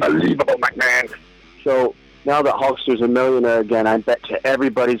 Unbelievable, McMahon. So now that Hulkster's a millionaire again, I bet you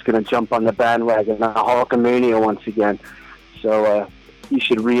everybody's going to jump on the bandwagon of Hulkamania once again. So you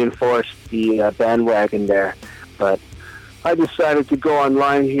should reinforce the bandwagon there. But I decided to go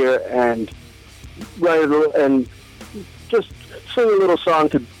online here and just sing a little song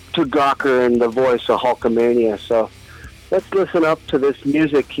to Gawker in the voice of Hulkamania. So let's listen up to this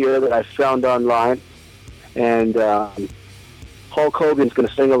music here that I found online. And Hulk Hogan's going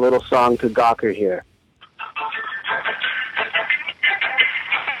to sing a little song to Gawker here.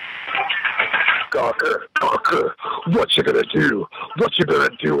 Gawker, what you gonna do? What you gonna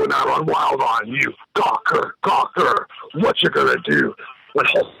do when I run wild on you? Gawker, what you gonna do when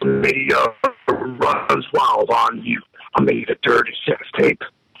Hulkamania runs wild on you? I made a dirty sex tape.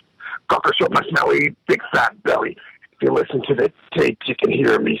 Gawker showed my smelly, big fat belly. If you listen to the tape, you can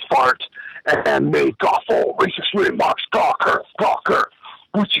hear me fart and make awful racist remarks. Gawker,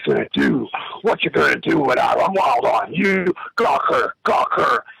 what you gonna do? What you gonna do when I run wild on you? Gawker,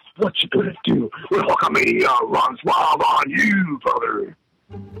 what you gonna do when Hulkamania runs wild on you, brother?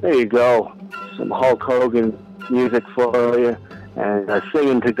 There you go. Some Hulk Hogan music for you. And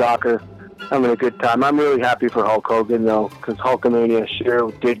singing to Gawker. Having a good time. I'm really happy for Hulk Hogan, though, because Hulkamania sure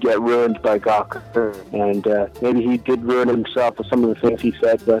did get ruined by Gawker. And maybe he did ruin himself with some of the things he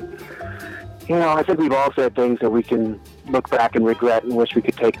said. But, I think we've all said things that we can look back and regret and wish we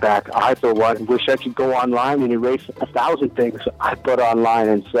could take back. I, for one, wish I could go online and erase 1,000 things I put online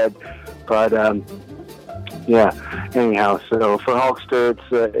and said. But, anyhow, so for Hulkster,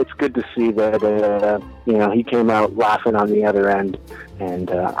 it's good to see that, he came out laughing on the other end. And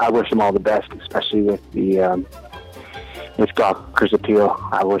I wish him all the best, especially with with Gawker's appeal.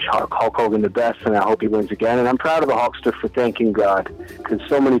 I wish Hulk Hogan the best, and I hope he wins again. And I'm proud of the Hulkster for thanking God, because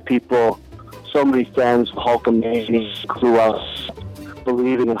so many people, so many fans of Hulkamania grew up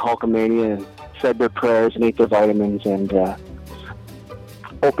believing in Hulkamania and said their prayers and ate their vitamins, and he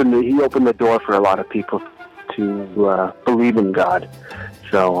opened the door for a lot of people to believe in God.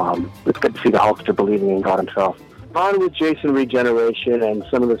 So it's good to see the Hulkster believing in God himself. On with Jason Regeneration and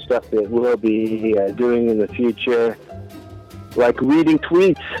some of the stuff that we'll be doing in the future, like reading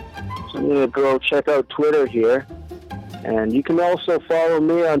tweets. So I'm going to go check out Twitter here. And you can also follow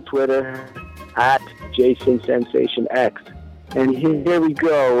me on Twitter at JasonSensationX. And here we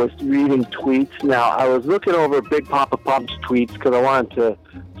go with reading tweets. Now, I was looking over Big Papa Pump's tweets because I wanted to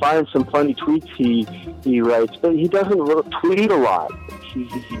find some funny tweets he writes, but he doesn't tweet a lot. He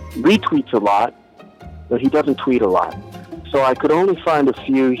retweets a lot, but he doesn't tweet a lot. So I could only find a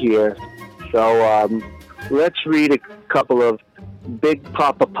few here. So let's read a couple of Big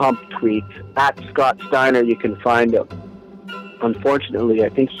Papa Pump tweets. At Scott Steiner, you can find him. Unfortunately, I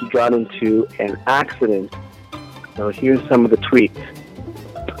think he got into an accident. So here's some of the tweets.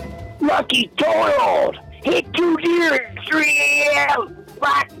 Lucky toiled. Hit 2 deer at 3 a.m.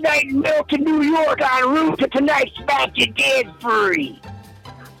 Last night in Milton, New York, en route to tonight's match at Danbury.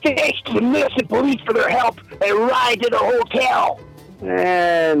 Thanks to the Milton police for their help and ride to the hotel.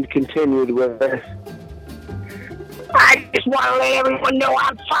 And continued with this. I just want to let everyone know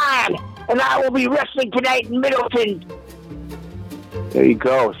I'm fine, and I will be wrestling tonight in Middleton. There you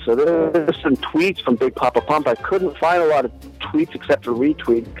go. So there's some tweets from Big Papa Pump. I couldn't find a lot of tweets except for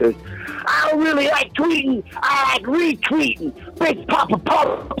retweets because I don't really like tweeting. I like retweeting. Big Papa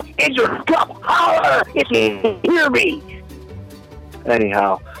Pump is your cup. Holler if you hear me.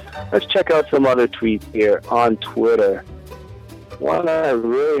 Anyhow, let's check out some other tweets here on Twitter. One I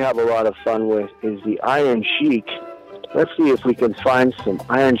really have a lot of fun with is the Iron Sheik. Let's see if we can find some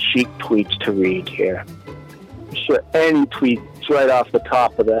Iron Sheik tweets to read here. I'm sure any tweets right off the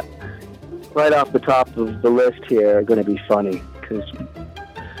top of the list here are going to be funny because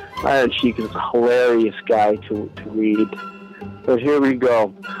Iron Sheik is a hilarious guy to read. So here we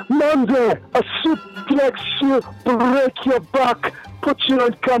go. Monday, a suplex you, break your back, put you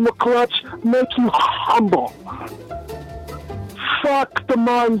on camel clutch, make you humble. Fuck the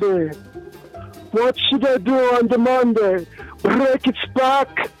Monday. What should I do on the Monday? Break its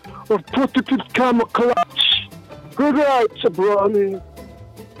back or put it in camel clutch? Good night, jabroni.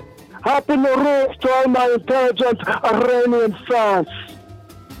 Happy New Year to all my intelligent Iranian fans.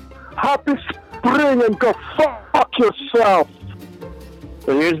 Happy spring and go fuck yourself.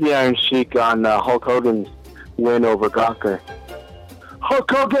 So here's the Iron Sheik on Hulk Hogan's win over Gawker. Hulk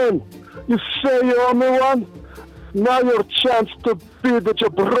Hogan, you say you're only one? Now your chance to be the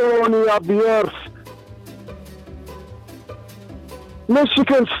jabroni of the earth.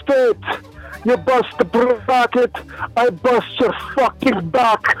 Michigan State, you bust the bracket, I bust your fucking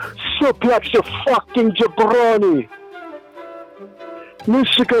back, suplex your fucking jabroni.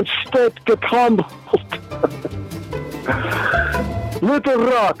 Michigan State, get humbled. Little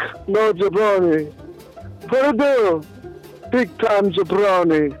Rock, no jabroni. Purdue, big time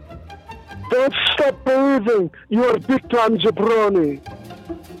jabroni. Don't stop believing you're a big time jabroni.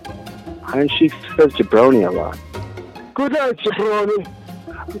 Iron Sheik says jabroni a lot. Good night, jabroni.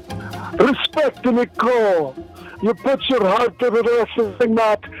 Respect to Nicole. You put your heart to the wrestling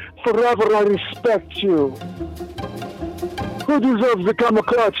mat. Forever I respect you. Who deserves to come a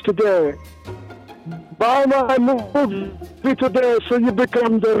clutch today? Buy my movie today so you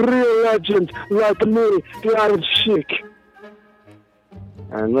become the real legend like me, the Iron Sheik.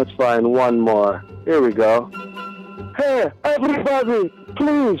 And let's find one more. Here we go. Hey, everybody,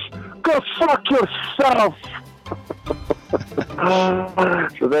 please, go fuck yourself.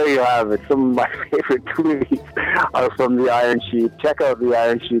 So there you have it. Some of my favorite tweets are from the Iron Sheik. Check out the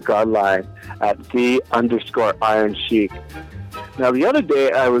Iron Sheik online at _Iron Sheik. Now, the other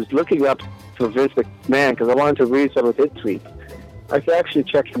day, I was looking up for Vince McMahon because I wanted to read some of his tweets. I can actually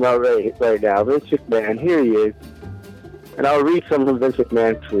check him out right now. Vince McMahon, here he is. And I'll read some of Vince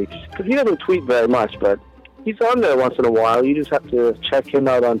McMahon's tweets. Because he doesn't tweet very much, but he's on there once in a while. You just have to check him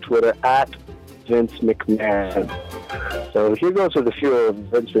out on Twitter at Vince McMahon. So here goes with a few of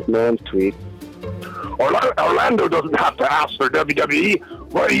Vince McMahon's tweets. Orlando doesn't have to ask for WWE.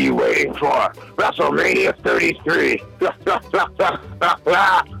 What are you waiting for? WrestleMania 33.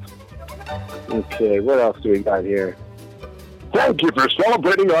 Okay, what else do we got here? Thank you for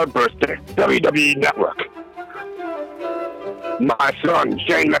celebrating our birthday, WWE Network. My son,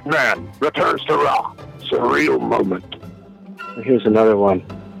 Shane McMahon, returns to Raw. Surreal moment. Here's another one.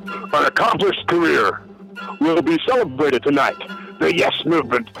 An accomplished career will be celebrated tonight. The Yes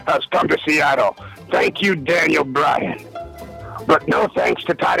Movement has come to Seattle. Thank you, Daniel Bryan. But no thanks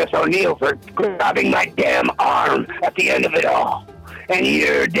to Titus O'Neil for grabbing my damn arm at the end of it all. And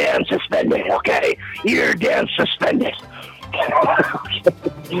you're damn suspended, okay? You're damn suspended.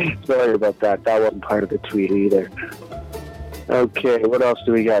 Sorry about that. That wasn't part of the tweet either. Okay, what else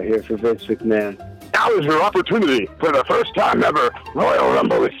do we got here for Vince McMahon? Now is your opportunity. For the first time ever, Royal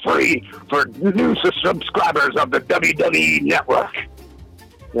Rumble is free for new subscribers of the WWE Network.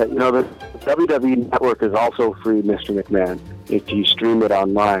 Yeah, you know, the WWE Network is also free, Mr. McMahon, if you stream it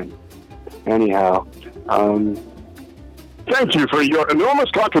online. Anyhow, thank you for your enormous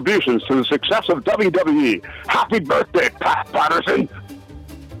contributions to the success of WWE. Happy birthday, Pat Patterson.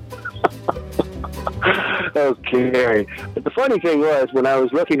 Okay. But the funny thing was, when I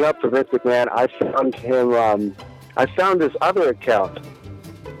was looking up for Vince McMahon, I found him, I found this other account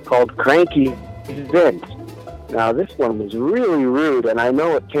called Cranky Vince. Now, this one was really rude, and I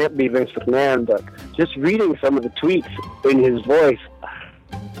know it can't be Vince McMahon, but just reading some of the tweets in his voice,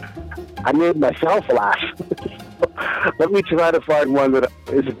 I made myself laugh. Let me try to find one that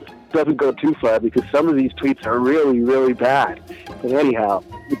doesn't go too far, because some of these tweets are really, really bad. But anyhow,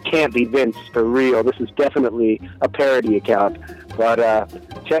 it can't be Vince for real. This is definitely a parody account. But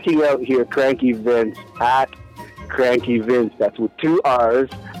checking out here, Cranky Vince, at Cranky Vince. That's with 2 R's,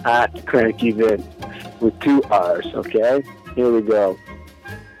 at Cranky Vince, with 2 R's, okay? Here we go.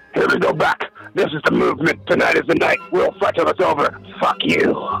 Here we go back. This is the movement. Tonight is the night. We'll fight till it's over. Fuck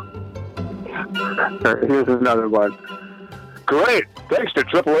you. Here's another one. Great. Thanks to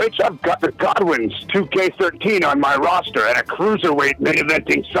Triple H, I've got the Godwins 2K13 on my roster at a cruiserweight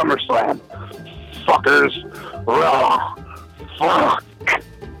main-eventing SummerSlam. Fuckers. Raw. Fuck.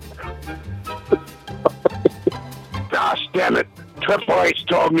 Gosh damn it. Triple H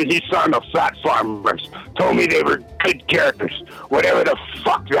told me he saw the Fat Farmers. Told me they were good characters. Whatever the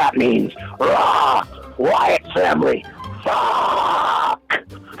fuck that means. Raw. Wyatt family. Fuck.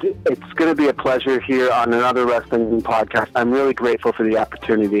 It's going to be a pleasure here on another wrestling podcast. I'm really grateful for the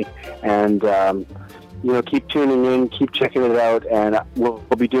opportunity, and keep tuning in, keep checking it out, and we'll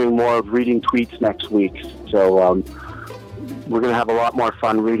be doing more of reading tweets next week. So we're going to have a lot more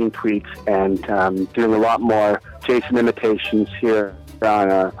fun reading tweets and doing a lot more Jason imitations here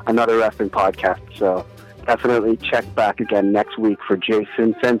on another wrestling podcast. So definitely check back again next week for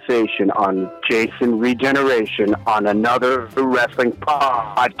Jason Sensation on Jason Regeneration on another wrestling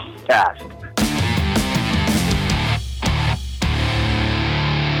podcast.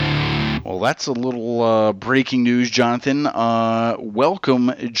 Well, that's a little breaking news, Jonathan.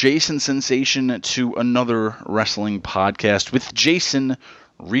 Welcome, Jason Sensation, to another wrestling podcast with Jason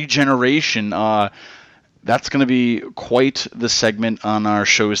Regeneration. That's going to be quite the segment on our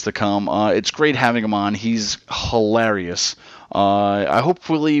shows to come. It's great having him on. He's hilarious.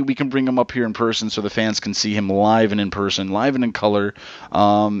 Hopefully we can bring him up here in person so the fans can see him live and in person, live and in color.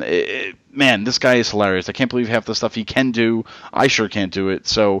 Man, this guy is hilarious. I can't believe half the stuff he can do. I sure can't do it.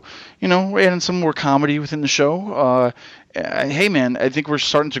 So, we're adding some more comedy within the show. Hey, man, I think we're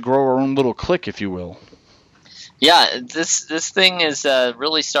starting to grow our own little clique, if you will. Yeah, this thing has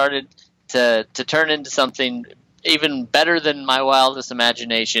really started to turn into something even better than my wildest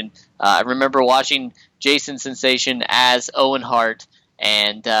imagination. I remember watching Jason Sensation as Owen Hart,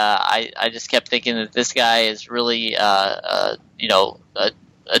 and I just kept thinking that this guy is really a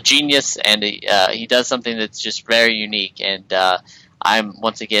genius, and he does something that's just very unique. And I'm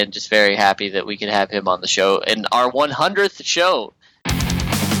once again just very happy that we can have him on the show in our 100th show.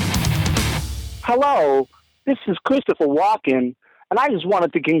 Hello, this is Christopher Walken. And I just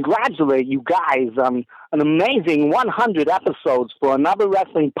wanted to congratulate you guys on an amazing 100 episodes for another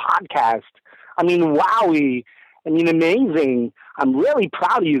wrestling podcast. I mean, wowie. I mean, amazing. I'm really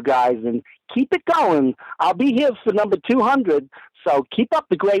proud of you guys, and keep it going. I'll be here for number 200, so keep up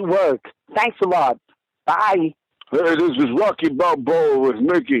the great work. Thanks a lot. Bye. Hey, this is Rocky Balboa with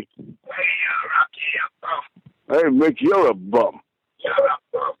Mickey. Hey, Mickey, you're a bum.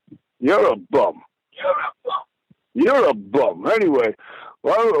 You're a bum. You're a bum. Anyway,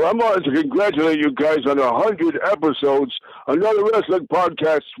 well, I wanted to congratulate you guys on 100 episodes. Another wrestling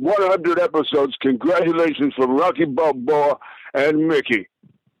podcast, 100 episodes. Congratulations from Rocky Balboa and Mickey.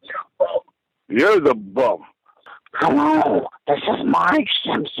 You're the bum. Hello, this is Marge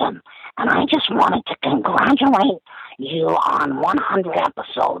Simpson, and I just wanted to congratulate you on 100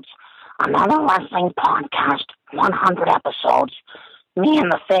 episodes. Another wrestling podcast, 100 episodes. Me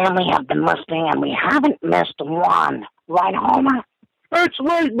and the family have been listening, and we haven't missed one. Right, Homer? That's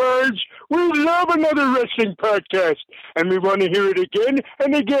right, Marge. We love another wrestling podcast, and we want to hear it again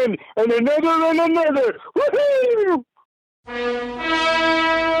and again, and another and another. Woohoo!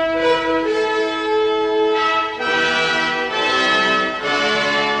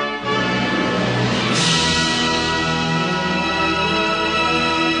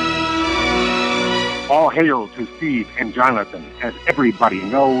 All hail to Steve and Jonathan. As everybody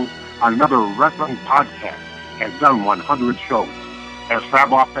knows, another wrestling podcast has done 100 shows. Their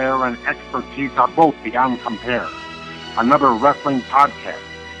savoir-faire and expertise are both beyond compare. Another wrestling podcast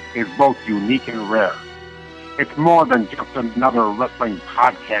is both unique and rare. It's more than just another wrestling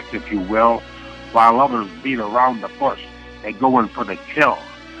podcast, if you will. While others beat around the bush, they go in for the kill.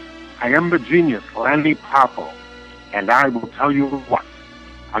 I am the genius, Lanny Poffo, and I will tell you what,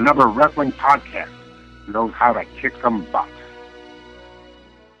 another wrestling podcast knows how to kick some butt.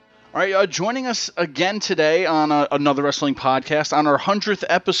 All right, joining us again today on another wrestling podcast, on our 100th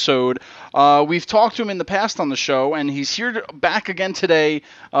episode. We've talked to him in the past on the show, and he's here back again today,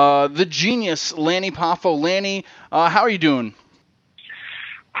 the genius, Lanny Poffo. Lanny, how are you doing?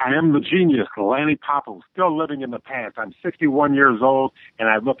 I am the genius, Lanny Poffo, still living in the past. I'm 61 years old, and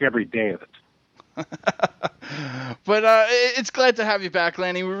I look every day at it. But it's glad to have you back,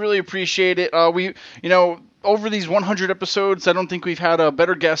 Lanny. We really appreciate it. Over these 100 episodes, I don't think we've had a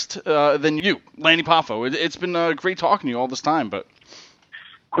better guest than you, Lanny Poffo. It's been great talking to you all this time, but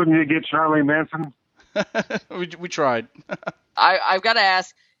couldn't you get Charlie Manson? we tried. I've got to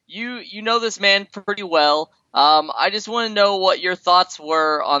ask, you know this man pretty well. I just want to know what your thoughts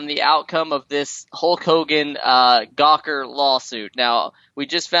were on the outcome of this Hulk Hogan Gawker lawsuit. Now, we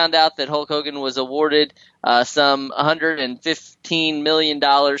just found out that Hulk Hogan was awarded some $115 million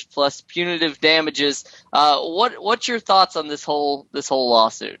plus punitive damages. What's your thoughts on this whole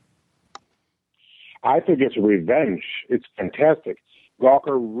lawsuit? I think it's revenge. It's fantastic. Gawker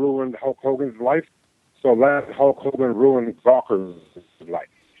ruined Hulk Hogan's life, so let Hulk Hogan ruin Gawker's life.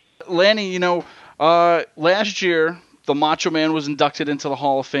 Lanny, last year, the Macho Man was inducted into the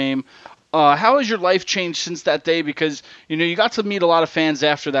Hall of Fame. How has your life changed since that day? Because, you got to meet a lot of fans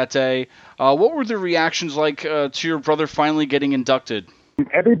after that day. What were the reactions like to your brother finally getting inducted?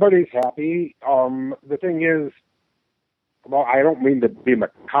 Everybody's happy. The thing is, well, I don't mean to be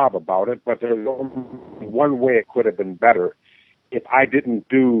macabre about it, but there's only one way it could have been better. If I didn't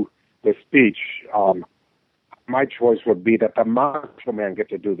do the speech, my choice would be that the Macho Man get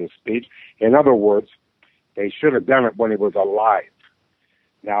to do the speech. In other words, they should have done it when he was alive.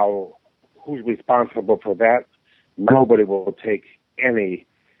 Now, who's responsible for that? Nobody will take any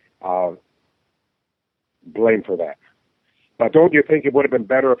blame for that. But don't you think it would have been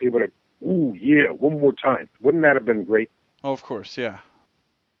better if he would have, one more time? Wouldn't that have been great? Oh, of course, yeah.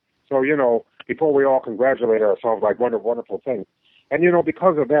 So, before we all congratulate ourselves, like, what a wonderful thing. And,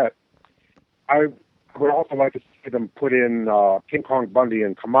 because of that, I would also like to see them put in King Kong Bundy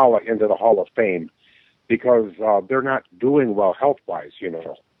and Kamala into the Hall of Fame because they're not doing well health-wise,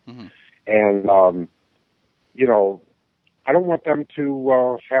 Mm-hmm. And, I don't want them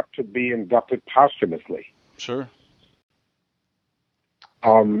to have to be inducted posthumously. Sure.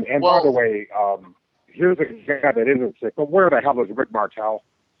 And by the way, here's a guy that isn't sick, but where the hell is Rick Martel?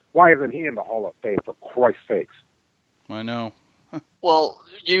 Why isn't he in the Hall of Fame, for Christ's sakes? I know. Well,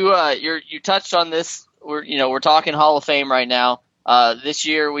 you touched on this. We're talking Hall of Fame right now. This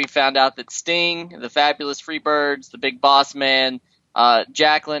year we found out that Sting, the Fabulous Freebirds, the Big Boss Man,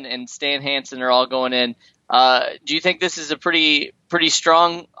 Jacqueline, and Stan Hansen are all going in. Do you think this is a pretty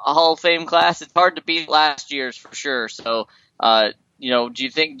strong Hall of Fame class? It's hard to beat last year's for sure. So, do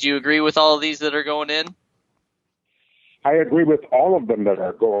you agree with all of these that are going in? I agree with all of them that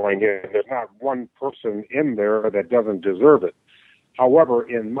are going in. There's not one person in there that doesn't deserve it. However,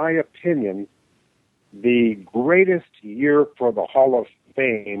 in my opinion, the greatest year for the Hall of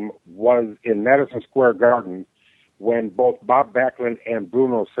Fame was in Madison Square Garden when both Bob Backlund and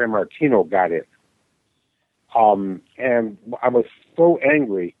Bruno Sammartino got in. And I was so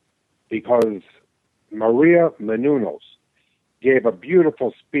angry because Maria Menounos gave a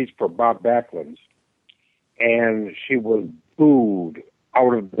beautiful speech for Bob Backlund, and she was booed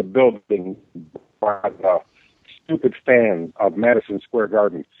out of the building by the stupid fans of Madison Square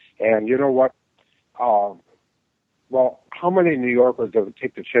Garden. And you know what? Well, how many New Yorkers does it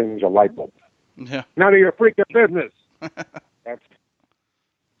take to change a light bulb? Yeah. None of your freaking business.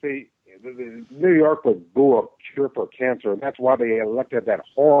 New York was boo a cure for cancer, and that's why they elected that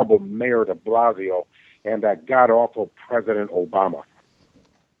horrible mayor de Blasio and that god-awful President Obama.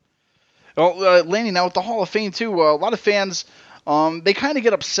 Well, Lanny, now with the Hall of Fame, too, a lot of fans, they kind of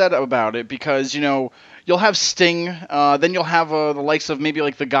get upset about it because, you'll have Sting, then you'll have the likes of maybe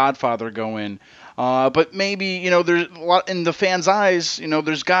like The Godfather go in. But maybe, there's a lot in the fans' eyes,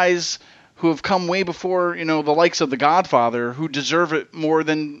 there's guys who have come way before, the likes of The Godfather who deserve it more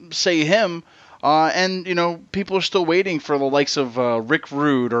than, say, him. And, people are still waiting for the likes of Rick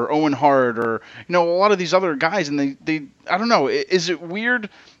Rude or Owen Hart or, a lot of these other guys. And they I don't know, is it weird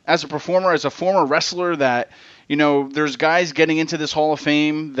as a performer, as a former wrestler that, there's guys getting into this Hall of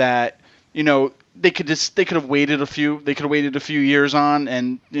Fame that, they could have waited a few years on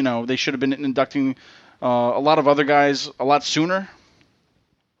and, they should have been inducting a lot of other guys a lot sooner?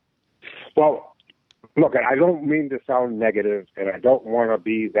 Well, look, I don't mean to sound negative, and I don't want to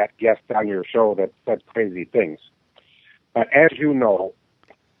be that guest on your show that said crazy things. But as you know,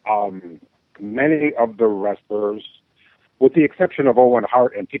 many of the wrestlers, with the exception of Owen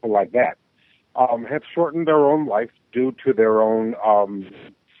Hart and people like that, have shortened their own life due to their own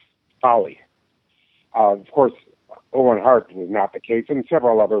folly. Of course, Owen Hart was not the case, and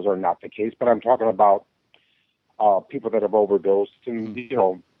several others are not the case, but I'm talking about people that have overdosed and,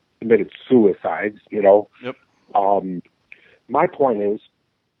 committed suicides, Yep. My point is,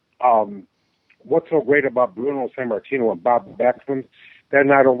 what's so great about Bruno Sammartino and Bob Backlund? They're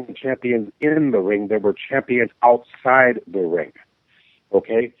not only champions in the ring, they were champions outside the ring.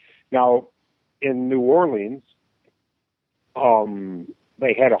 Okay? Now, in New Orleans,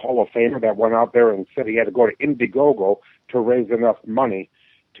 they had a Hall of Famer that went out there and said he had to go to Indiegogo to raise enough money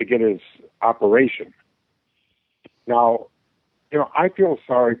to get his operation. Now, I feel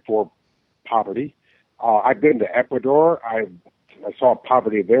sorry for poverty. I've been to Ecuador. I saw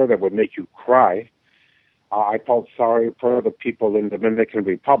poverty there that would make you cry. I felt sorry for the people in the Dominican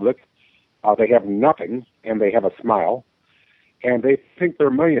Republic. They have nothing, and they have a smile. And they think they're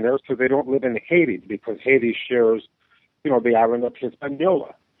millionaires because they don't live in Haiti, because Haiti shares, the island of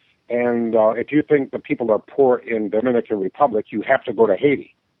Hispaniola. And if you think the people are poor in Dominican Republic, you have to go to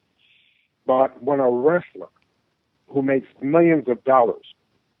Haiti. But when a wrestler who makes millions of dollars,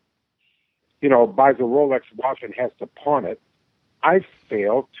 buys a Rolex watch and has to pawn it, I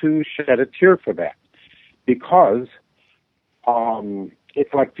fail to shed a tear for that, because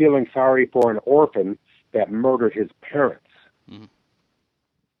it's like feeling sorry for an orphan that murdered his parents. Mm-hmm.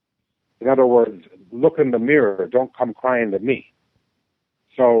 In other words, look in the mirror, don't come crying to me.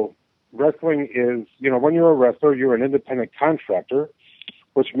 So wrestling is, when you're a wrestler, you're an independent contractor,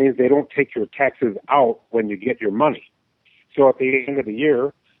 which means they don't take your taxes out when you get your money. So at the end of the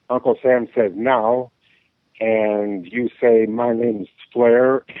year, Uncle Sam says now, and you say, my name's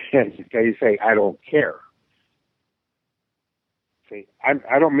Flair, and you say, I don't care. See,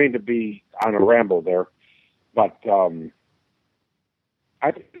 I don't mean to be on a ramble there, but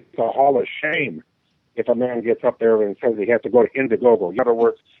I think it's a hall of shame if a man gets up there and says he has to go to Indiegogo. In other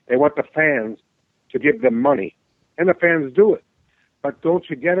words, they want the fans to give them money, and the fans do it. But don't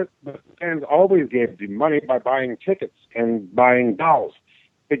you get it? The fans always gave the money by buying tickets and buying dolls,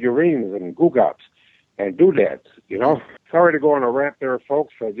 figurines, and goo-gops and doodads, Sorry to go on a rant there,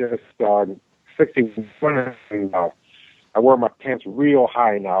 folks. I just 61 and I wear my pants real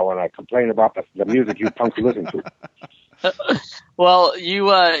high now, and I complain about the music you punks listen to. Well, you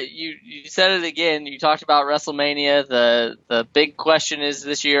said it again. You talked about WrestleMania. The big question is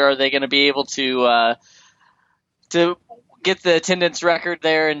this year: are they going to be able to get the attendance record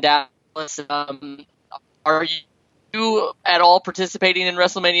there in Dallas? Are you at all participating in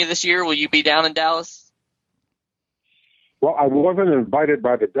WrestleMania this year? Will you be down in Dallas? Well, I wasn't invited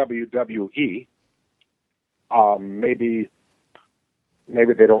by the WWE. Maybe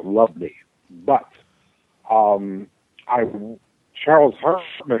they don't love me, but Charles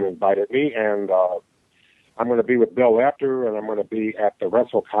Hartman invited me, and I'm going to be with Bill Apter, and I'm going to be at the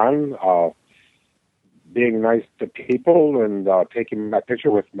WrestleCon, being nice to people and taking my picture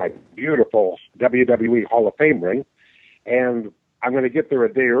with my beautiful WWE Hall of Fame ring. And I'm going to get there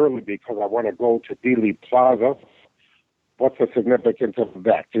a day early because I want to go to Dealey Plaza. What's the significance of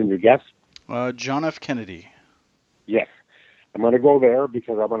that? Can you guess? John F. Kennedy. Yes. I'm going to go there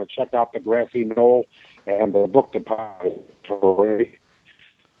because I want to check out the Grassy Knoll and the book depository.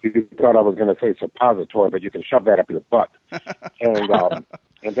 You thought I was going to say suppository, but you can shove that up your butt.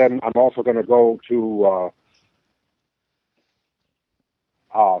 And then I'm also going to go to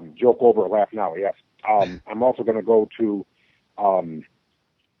joke over, laugh now. Yes. I'm also going to go to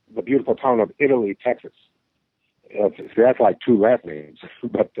the beautiful town of Italy, Texas. That's like two last names,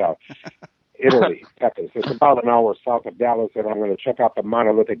 but Italy, Texas. It's about an hour south of Dallas, and I'm going to check out the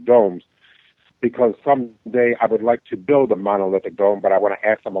monolithic domes because someday I would like to build a monolithic dome, but I want to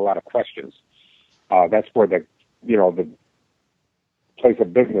ask them a lot of questions. That's where the place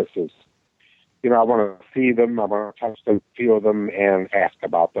of business is. I want to see them, I want to touch them, feel them, and ask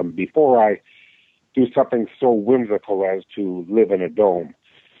about them before I do something so whimsical as to live in a dome.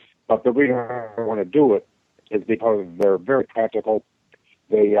 But the reason I want to do it is because they're very practical.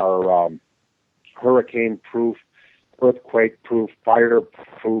 They are hurricane-proof, earthquake-proof,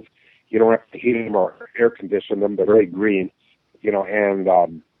 fire-proof. You don't have to heat them or air condition them. They're very green, and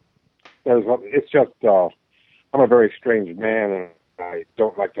it's just, I'm a very strange man, and I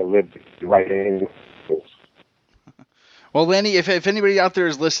don't like to live right angles. Well, Lanny, if anybody out there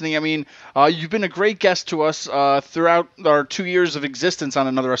is listening, I mean, you've been a great guest to us throughout our 2 years of existence on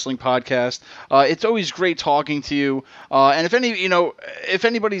Another Wrestling Podcast. It's always great talking to you. And if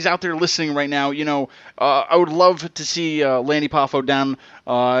anybody's out there listening right now, I would love to see Lanny Poffo down,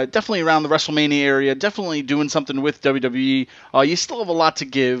 definitely around the WrestleMania area, definitely doing something with WWE. You still have a lot to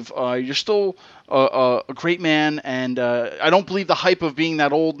give. You're still a great man, and I don't believe the hype of being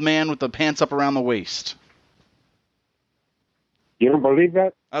that old man with the pants up around the waist. You don't believe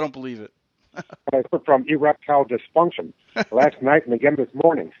that? I don't believe it. I suffer from erectile dysfunction last night and again this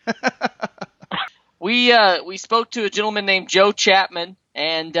morning. We spoke to a gentleman named Joe Chapman,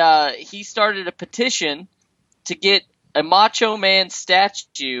 and he started a petition to get a Macho Man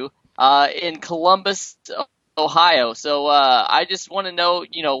statue in Columbus, Ohio. So I just want to know,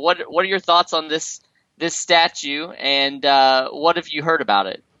 what are your thoughts on this statue, and what have you heard about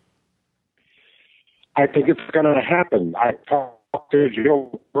it? I think it's going to happen. I talked to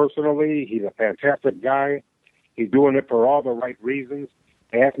Joe personally. He's a fantastic guy. He's doing it for all the right reasons.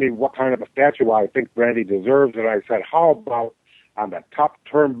 They asked me what kind of a statue I think Randy deserves, and I said, how about on the top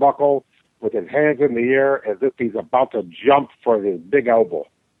turnbuckle with his hands in the air as if he's about to jump for his big elbow.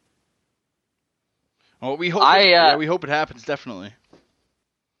 Well, we hope we hope it happens, definitely.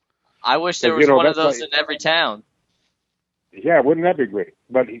 I wish there was one of those in every town. Yeah, wouldn't that be great?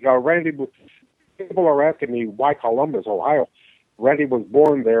 But Randy, people are asking me why Columbus, Ohio. Randy was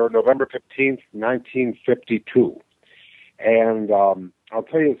born there November 15th, 1952. And I'll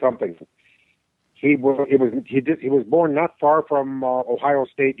tell you something. He was born not far from Ohio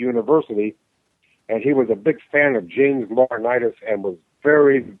State University, and he was a big fan of James Laurinaitis and was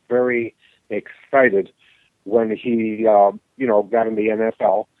very, very excited when he got in the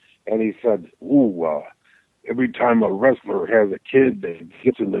NFL. And he said, every time a wrestler has a kid that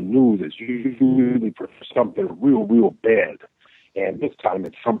gets in the news, it's usually for something real, real bad. And this time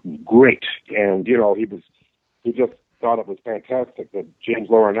it's something great. And, he just thought it was fantastic that James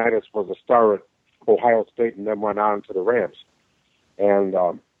Laurinaitis was a star at Ohio State and then went on to the Rams. And,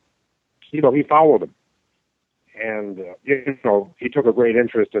 he followed him. And, he took a great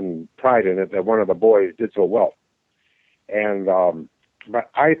interest and pride in it that one of the boys did so well. And,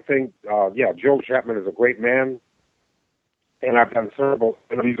 but I think, Joe Chapman is a great man. And I've done several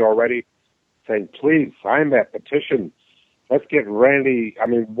interviews already saying, please sign that petition. Let's get Randy. I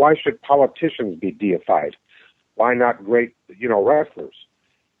mean, why should politicians be deified? Why not great, wrestlers?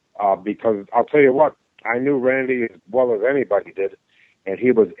 Because I'll tell you what, I knew Randy as well as anybody did, and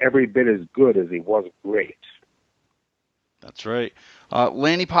he was every bit as good as he was great. That's right.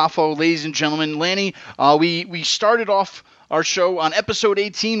 Lanny Poffo, ladies and gentlemen. Lanny, we started off our show on episode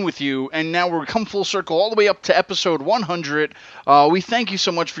 18 with you, and now we're come full circle all the way up to episode 100. We thank you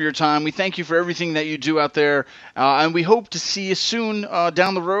so much for your time. We thank you for everything that you do out there, and we hope to see you soon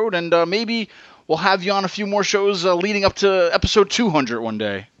down the road, and maybe we'll have you on a few more shows leading up to episode 200 one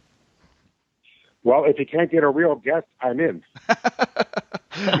day. Well, if you can't get a real guest, I'm in.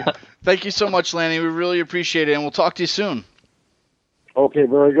 Thank you so much, Lanny. We really appreciate it, and we'll talk to you soon. Okay,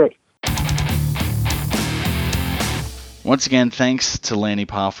 very good. Once again, thanks to Lanny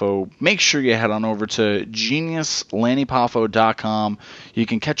Poffo. Make sure you head on over to geniuslannypoffo.com. You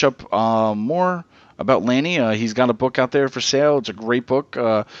can catch up more about Lanny. He's got a book out there for sale. It's a great book.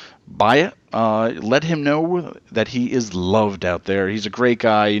 Buy it. Let him know that he is loved out there. He's a great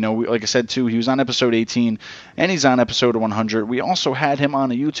guy. Like I said, too, he was on episode 18, and he's on episode 100. We also had him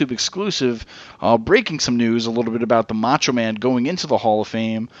on a YouTube exclusive breaking some news a little bit about the Macho Man going into the Hall of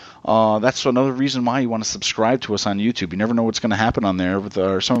Fame. That's another reason why you want to subscribe to us on YouTube. You never know what's going to happen on there with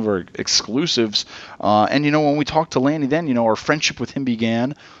some of our exclusives. And, when we talked to Lanny then, our friendship with him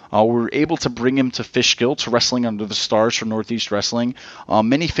began. We were able to bring him to Fishkill, to Wrestling Under the Stars for Northeast Wrestling.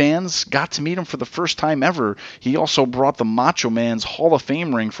 Many fans got to meet him for the first time ever. He also brought the Macho Man's Hall of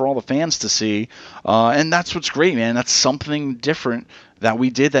Fame ring for all the fans to see. And that's what's great, man. That's something different that we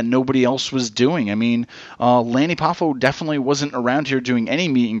did that nobody else was doing. I mean, Lanny Poffo definitely wasn't around here doing any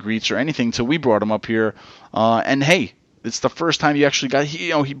meet and greets or anything till we brought him up here. And hey, it's the first time you actually got,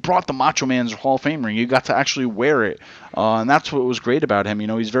 he brought the Macho Man's Hall of Fame ring. You got to actually wear it. And that's what was great about him.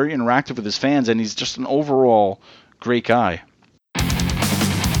 He's very interactive with his fans, and he's just an overall great guy.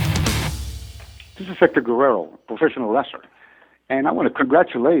 This is Hector Guerrero, professional wrestler. And I want to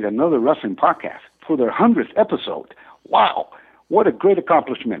congratulate Another Wrestling Podcast for their 100th episode. Wow. What a great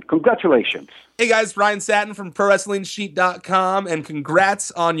accomplishment. Congratulations. Hey guys, Ryan Satin from ProWrestlingSheet.com, and congrats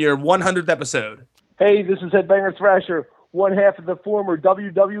on your 100th episode. Hey, this is Headbanger Thrasher, one half of the former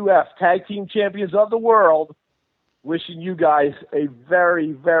WWF Tag Team Champions of the World, wishing you guys a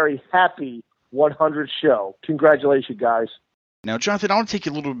very, very happy 100th show. Congratulations, guys. Now, Jonathan, I want to take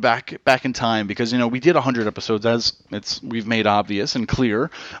you a little bit back in time because, we did 100 episodes, as we've made obvious and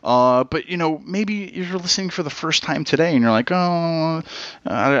clear. But, maybe you're listening for the first time today and you're like, oh,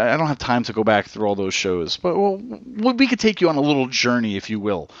 I don't have time to go back through all those shows. But, we could take you on a little journey, if you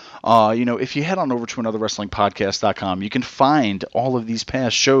will. If you head on over to anotherwrestlingpodcast.com, you can find all of these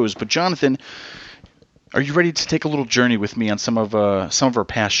past shows. But, Jonathan, are you ready to take a little journey with me on some of our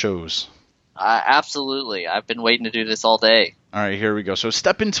past shows? Absolutely. I've been waiting to do this all day. All right, here we go. So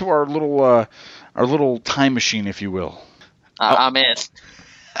step into our little time machine, if you will. I'm in.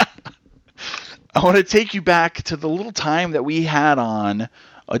 I want to take you back to the little time that we had on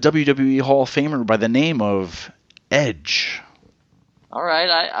a WWE Hall of Famer by the name of Edge. All right,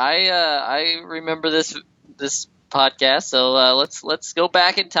 I remember this podcast. So let's go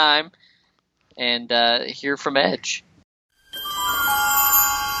back in time and hear from Edge.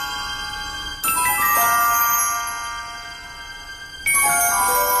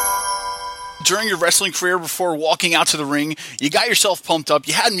 During your wrestling career, before walking out to the ring, you got yourself pumped up.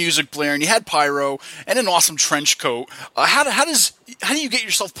 You had music blaring, you had pyro, and an awesome trench coat. How do you get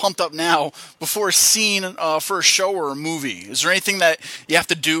yourself pumped up now before a scene for a show or a movie? Is there anything that you have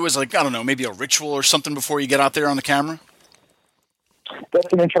to do as maybe a ritual or something before you get out there on the camera?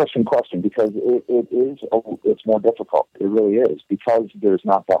 That's an interesting question because it's more difficult. It really is because there's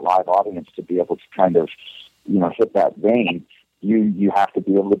not that live audience to be able to kind of hit that vein. You have to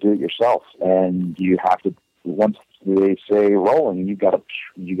be able to do it yourself, and you have to, once they say rolling, you got to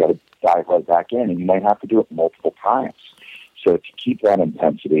dive right back in, and you might have to do it multiple times. So to keep that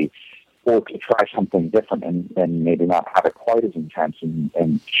intensity, or to try something different and maybe not have it quite as intense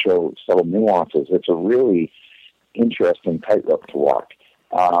and show subtle nuances, it's a really interesting tightrope to walk.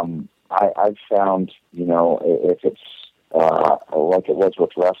 I've found, if it's like it was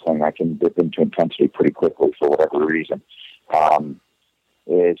with wrestling, I can dip into intensity pretty quickly for whatever reason.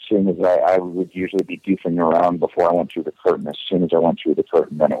 As soon as I would usually be goofing around before I went through the curtain. As soon as I went through the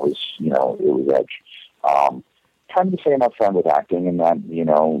curtain, then it was Edge. Kind of the same I've found with acting, in that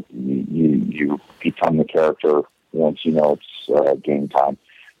you become the character once it's game time.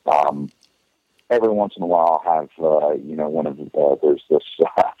 Every once in a while, I'll have one of there's this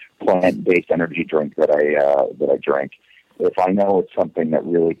plant-based energy drink that I drink. If I know it's something that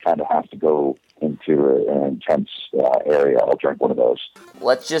really kind of has to go into an intense area, I'll drink one of those.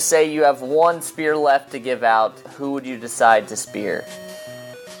 Let's just say you have one spear left to give out. Who would you decide to spear?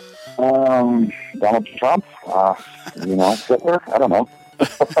 Donald Trump? Hitler? I don't know.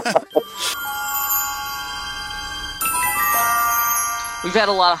 We've had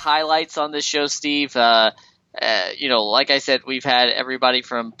a lot of highlights on this show, Steve. Like I said, we've had everybody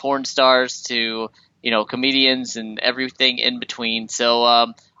from porn stars to comedians and everything in between. So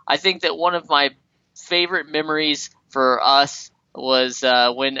I think that one of my favorite memories for us was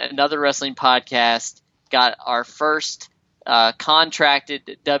when Another Wrestling Podcast got our first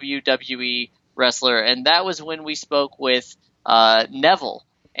contracted WWE wrestler, and that was when we spoke with Neville,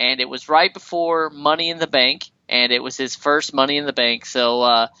 and it was right before Money in the Bank, and it was his first Money in the Bank.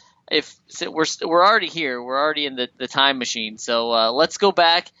 So we're already here, we're already in the time machine. So let's go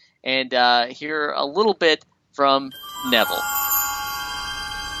back and hear a little bit from Neville.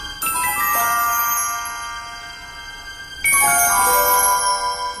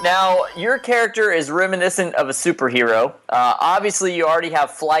 Now, your character is reminiscent of a superhero. Obviously, you already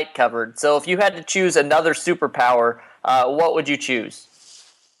have flight covered. So if you had to choose another superpower, what would you choose?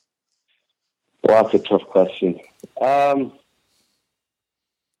 Well, that's a tough question. I'm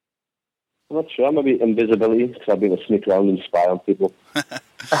not sure. Maybe invisibility, because I'll be able to sneak around and spy on people.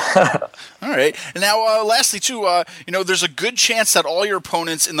 All right. And now, lastly, too, there's a good chance that all your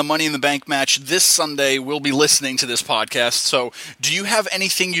opponents in the Money in the Bank match this Sunday will be listening to this podcast. So do you have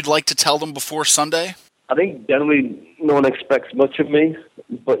anything you'd like to tell them before Sunday? I think generally no one expects much of me,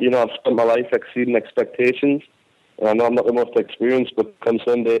 but, I've spent my life exceeding expectations. And I know I'm not the most experienced, but come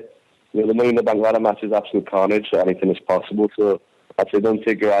Sunday, the Money in the Bank ladder match is absolute carnage, so anything is possible. So I'd say don't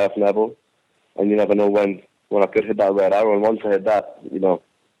take your eye off Neville. And you never know when I could hit that red arrow. And once I hit that,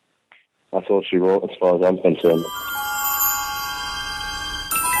 that's all she wrote as far as I'm concerned.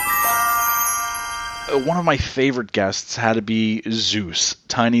 One of my favorite guests had to be Zeus,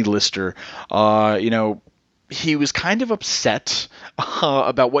 Tiny Lister. He was kind of upset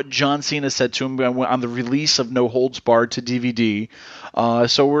about what John Cena said to him on the release of No Holds Barred to DVD.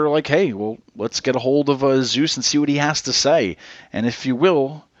 So we're like, hey, well, let's get a hold of Zeus and see what he has to say. And if you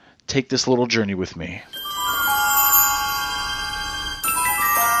will, take this little journey with me.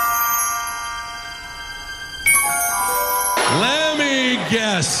 Let me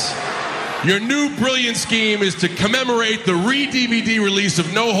guess. Your new brilliant scheme is to commemorate the re-DVD release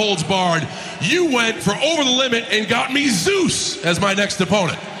of No Holds Barred. You went for over the limit and got me Zeus as my next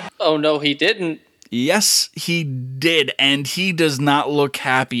opponent. Oh, no, he didn't. Yes, he did, and he does not look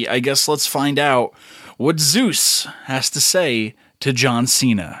happy. I guess let's find out what Zeus has to say to John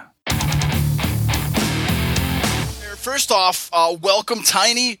Cena. First off, welcome,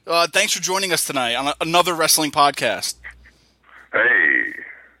 Tiny. Thanks for joining us tonight on another wrestling podcast. Hey,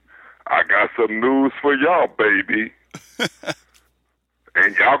 I got some news for y'all, baby.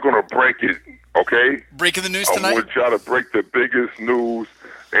 And y'all gonna break it, okay? Breaking the news tonight? I want y'all to break the biggest news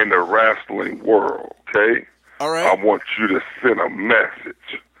in the wrestling world, okay? All right. I want you to send a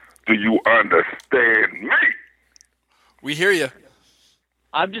message. Do you understand me? We hear you.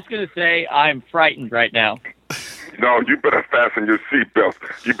 I'm just going to say I'm frightened right now. No, you better fasten your seatbelts.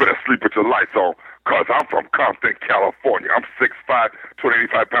 You better sleep with your lights on, because I'm from Compton, California. I'm 6'5",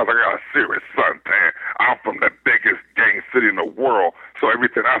 285 pounds. I got a serious suntan. I'm from the biggest gang city in the world, so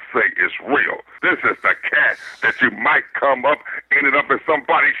everything I say is real. This is the cat that you might come up, ended up in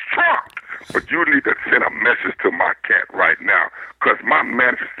somebody's trunk. But you need to send a message to my cat right now, because my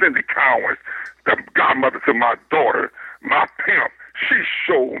manager, Cindy Cowens, the godmother to my daughter, my pimp, she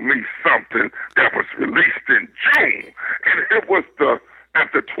showed me something that was released in June. And it was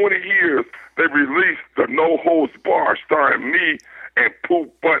after 20 years, they released the No Holds Barred starring me and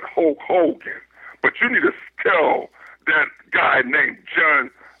Poop Butt Hulk Hogan. But you need to tell that guy named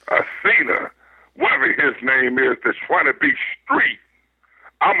John Cena, whatever his name is, that's trying to be street.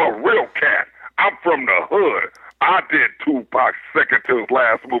 I'm a real cat. I'm from the hood. I did Tupac's second to his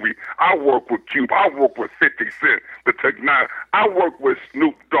last movie. I work with Cube. I work with 50 Cent, the Tech Nine. I work with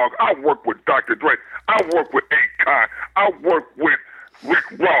Snoop Dogg. I work with Dr. Dre. I work with Akon. I work with Rick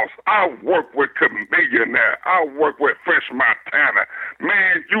Ross. I work with Chamillionaire. I work with Fresh Montana.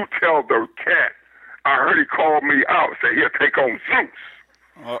 Man, you tell the cat. I heard he called me out, say he'll take on Zeus.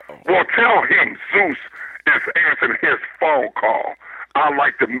 Uh-oh. Well, tell him Zeus is answering his phone call. I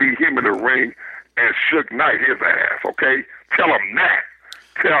like to meet him in the ring and Suge Knight his ass, okay? Tell him that.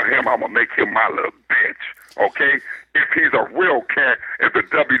 Tell him I'm going to make him my little bitch, okay? If he's a real cat, if the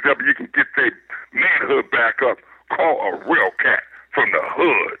WWE can get their manhood back up, call a real cat from the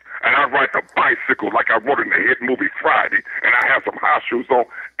hood. And I ride the bicycle like I wrote in the hit movie Friday, and I have some high shoes on,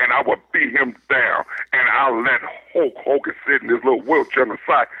 and I will beat him down, and I'll let Hulk Hogan sit in his little wheelchair on the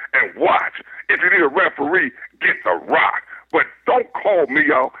side and watch. If you need a referee, get The Rock. But don't call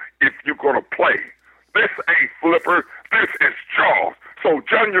me out if you're going to play. This ain't Flipper. This is Jaws. So,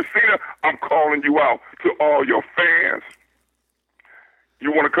 John Cena, I'm calling you out to all your fans.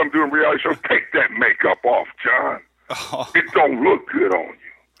 You want to come do a reality show? Take that makeup off, John. Oh. It don't look good on you.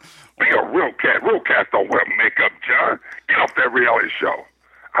 Be a real cat. Real cats don't wear makeup, John. Get off that reality show.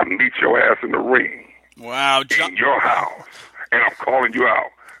 I'll meet your ass in the ring. Wow, John. In your house. And I'm calling you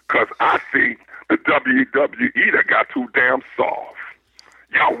out because I see the WWE that got too damn soft.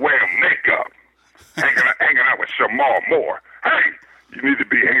 Y'all wearing makeup, hanging out with Shamar Moore. Hey, you need to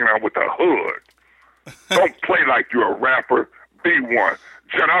be hanging out with the hood. Don't play like you're a rapper. Be one.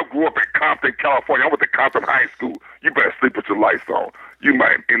 John, I grew up in Compton, California. I went to Compton High School. You better sleep with your lights on. You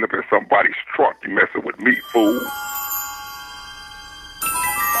might end up in somebody's trunk. You messing with me, fool.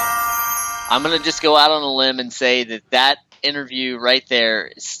 I'm going to just go out on a limb and say that interview right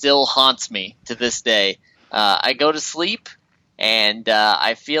there still haunts me to this day. I go to sleep, and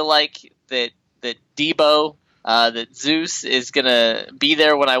I feel like that Debo, that Zeus is going to be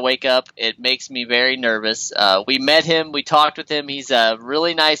there when I wake up. It makes me very nervous. We met him. We talked with him. He's a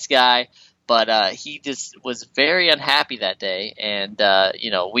really nice guy, but he just was very unhappy that day. And,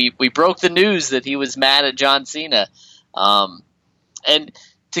 we broke the news that he was mad at John Cena. And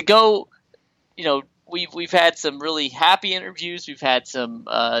to go, we've had some really happy interviews. We've had some,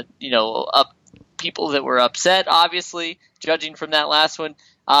 people that were upset, obviously, judging from that last one.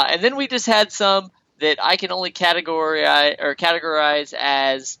 And then we just had some that I can only categorize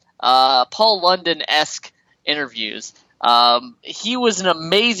as Paul London-esque interviews. He was an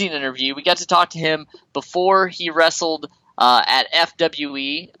amazing interview. We got to talk to him before he wrestled at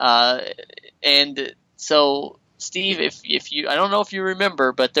FWE. And so, Steve, if you, I don't know if you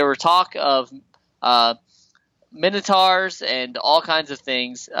remember, but there were talk of Minotaurs and all kinds of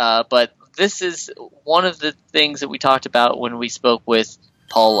things. But this is one of the things that we talked about when we spoke with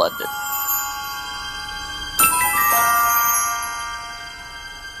Paul London.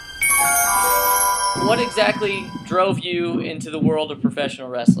 What exactly drove you into the world of professional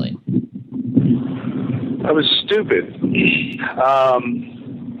wrestling? I was stupid.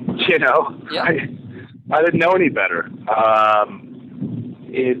 I didn't know any better.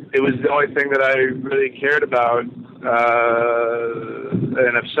 it was the only thing that I really cared about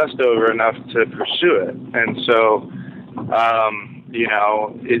and obsessed over enough to pursue it. And so,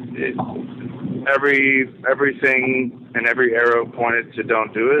 everything and every arrow pointed to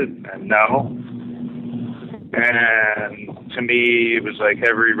don't do it and no. And to me, it was like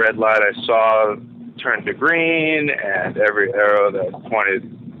every red light I saw turned to green, and every arrow that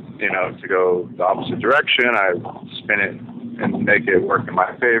pointed, to go the opposite direction, I spin it and make it work in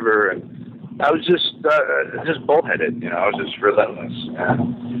my favor. And I was just bullheaded, I was just relentless.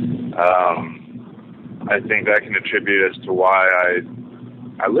 And I think that can attribute as to why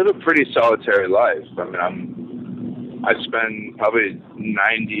I live a pretty solitary life. I mean, I spend probably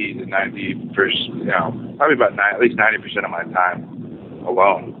 90 to 90%, probably about at least 90% of my time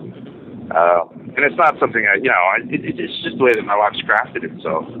alone. And it's not something it's just the way that my life's crafted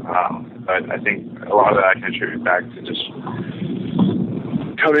itself. But I think a lot of that I can attribute back to just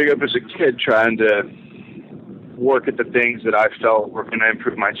coming up as a kid, trying to work at the things that I felt were going to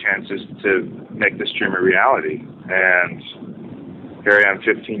improve my chances to make this dream a reality. And here I am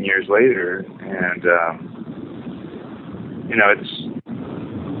 15 years later, and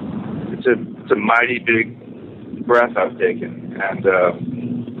it's a mighty big breath I've taken, and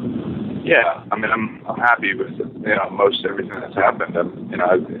I'm happy with most everything that's happened.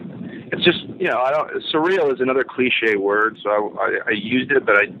 It's just surreal is another cliche word, so I used it,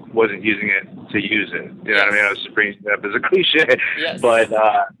 but I wasn't using it to use it. You know what I mean? I was just bringing it up as a cliche, but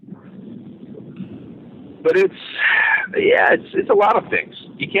it's a lot of things.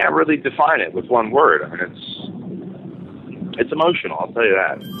 You can't really define it with one word. I mean, it's emotional, I'll tell you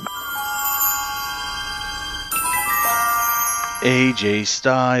that. AJ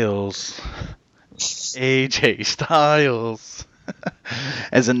Styles.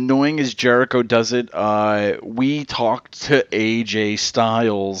 As annoying as Jericho does it, we talked to AJ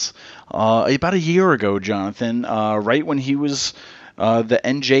Styles about a year ago, Jonathan, right when he was the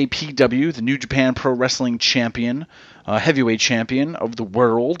NJPW, the New Japan Pro Wrestling Champion, heavyweight champion of the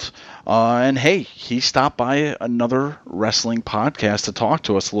world. And hey, he stopped by another wrestling podcast to talk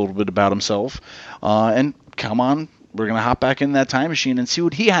to us a little bit about himself. And come on, we're going to hop back in that time machine and see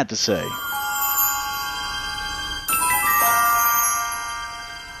what he had to say.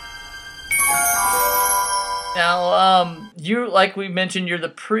 Now, you, like we mentioned,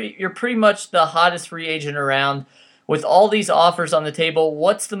 you're pretty much the hottest free agent around. With all these offers on the table,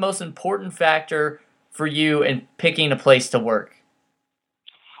 what's the most important factor for you in picking a place to work?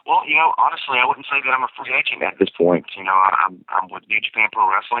 Well, honestly, I wouldn't say that I'm a free agent at this point. I'm with New Japan Pro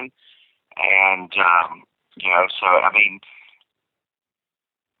Wrestling, and so I mean,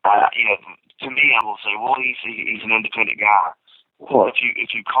 to me, I will say, well, he's an independent guy. Well,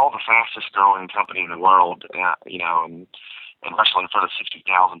 if you call the fastest growing company in the world, and wrestling in front of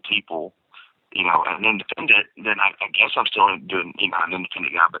 60,000 people, an independent, then I guess I'm still doing, an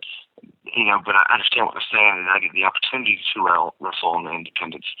independent guy. But I understand what they're saying, and I get the opportunity to wrestle in the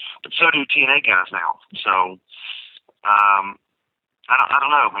independents. But so do TNA guys now. So, I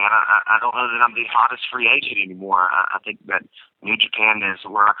don't know, man. I don't know that I'm the hottest free agent anymore. I think that New Japan is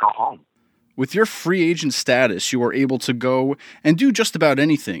where I call home. With your free agent status, you are able to go and do just about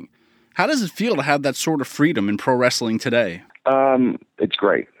anything. How does it feel to have that sort of freedom in pro wrestling today? It's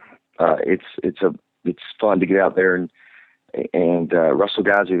great. It's fun to get out there and wrestle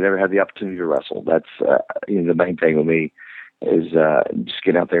guys who've never had the opportunity to wrestle. That's the main thing with me is just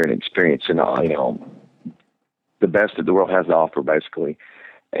get out there and experience the best that the world has to offer, basically.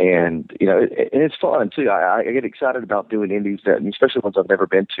 And and it's fun too. I get excited about doing indies especially ones I've never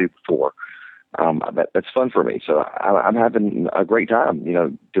been to before. That's fun for me. So I'm having a great time,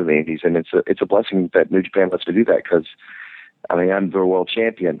 doing the indies, and it's a blessing that New Japan lets me do that because I'm the world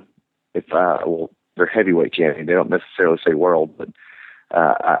champion. They're heavyweight champion. They don't necessarily say world, but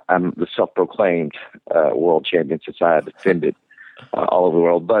I'm the self-proclaimed world champion since I have defended all over the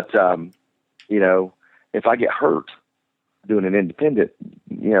world. But if I get hurt doing an independent,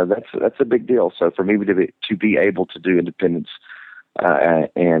 that's a big deal. So for me to be able to do independence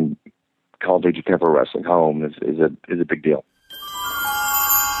and call New Japan Pro Wrestling home is a big deal.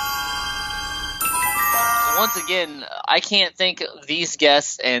 Once again, I can't thank these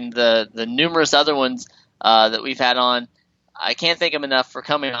guests and the numerous other ones that we've had on. I can't thank them enough for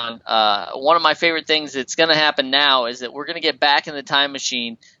coming on. One of my favorite things that's going to happen now is that we're going to get back in the time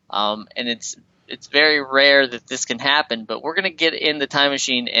machine, and it's very rare that this can happen, but we're going to get in the time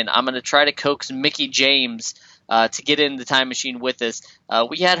machine, and I'm going to try to coax Mickie James to get in the time machine with us.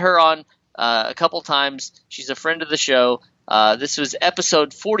 We had her on a couple times. She's a friend of the show. This was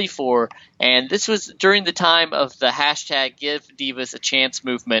episode 44, and this was during the time of the hashtag Give Divas a Chance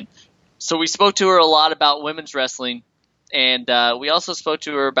movement. So we spoke to her a lot about women's wrestling, and we also spoke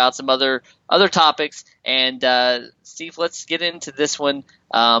to her about some other topics. And Steve, let's get into this one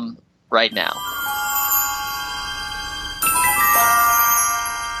right now.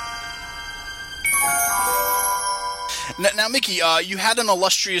 Now, Mickey, you had an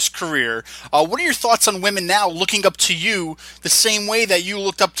illustrious career. What are your thoughts on women now looking up to you the same way that you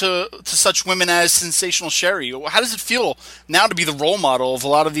looked up to such women as Sensational Sherry? How does it feel now to be the role model of a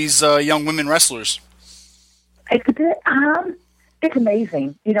lot of these young women wrestlers? It's a bit, it's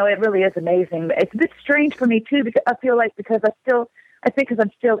amazing. You know, it really is amazing. It's a bit strange for me too, because I feel like because I'm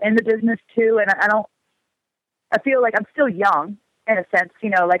still in the business too, and I feel like I'm still young in a sense.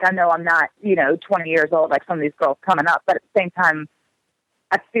 You know, like I know I'm not 20 years old like some of these girls coming up, but at the same time,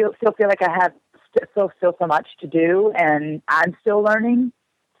 I still feel like I have still so much to do, and I'm still learning.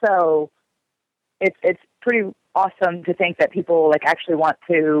 So it's pretty awesome to think that people like actually want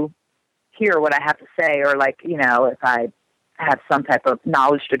to hear what I have to say, or like, if I have some type of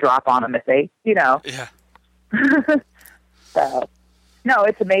knowledge to drop on them if they, Yeah. So, no,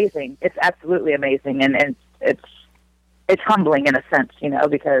 it's amazing. It's absolutely amazing. And it's humbling in a sense,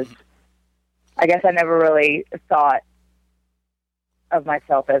 because I guess I never really thought of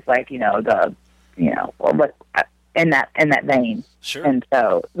myself as like, or what in that vein. Sure. And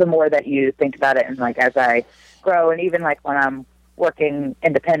so the more that you think about it, and like, as I grow, and even like when I'm working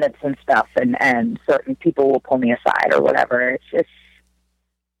independence and stuff, and certain people will pull me aside or whatever. It's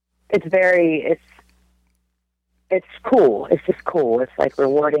cool. It's just cool. It's like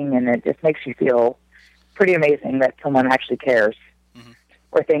rewarding, and it just makes you feel pretty amazing that someone actually cares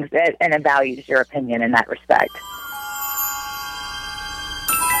or thinks that and it values your opinion in that respect.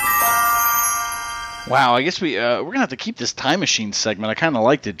 Wow, I guess we're gonna have to keep this time machine segment. I kind of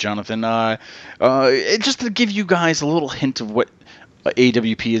liked it, Jonathan. Just to give you guys a little hint of what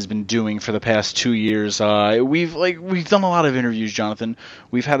AWP has been doing for the past 2 years. We've done a lot of interviews, Jonathan.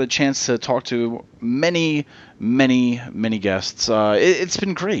 We've had a chance to talk to many guests. It's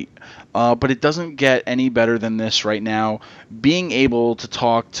been great, but it doesn't get any better than this right now. Being able to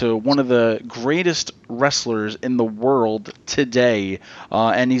talk to one of the greatest wrestlers in the world today,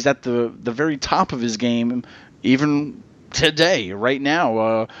 and he's at the very top of his game, even today, right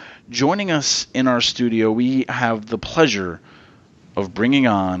now. Joining us in our studio, we have the pleasure of bringing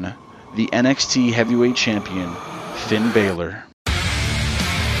on the NXT Heavyweight Champion, Finn Balor.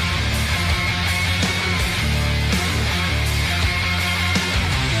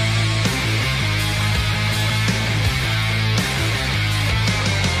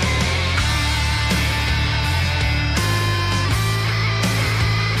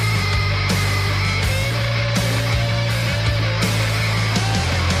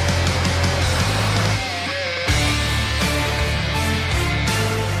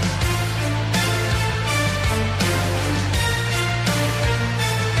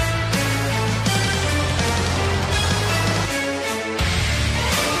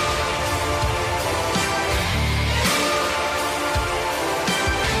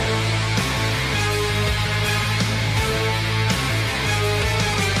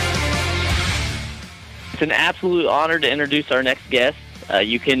 It's an absolute honor to introduce our next guest.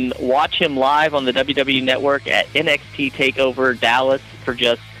 You can watch him live on the WWE Network at NXT TakeOver Dallas for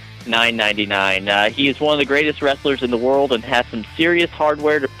just $9.99. He is one of the greatest wrestlers in the world and has some serious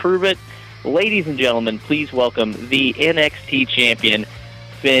hardware to prove it. Ladies and gentlemen, please welcome the NXT champion,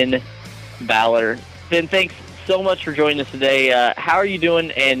 Finn Balor. Finn, thanks so much for joining us today. How are you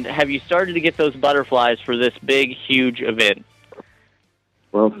doing, and have you started to get those butterflies for this big, huge event?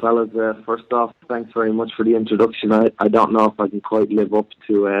 Well, fellas, first off, thanks very much for the introduction. I don't know if I can quite live up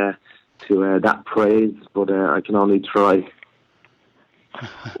to that praise, but I can only try.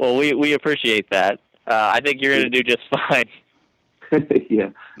 Well, we appreciate that. I think you're going to do just fine.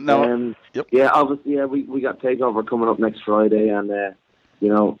 Yeah. No. Yep. Yeah. Obviously, yeah. We got Takeover coming up next Friday, and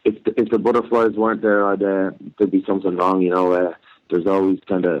if the butterflies weren't there, there'd be something wrong. There's always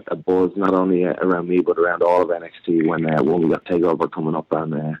kind of a buzz, not only around me, but around all of NXT when we got TakeOver coming up,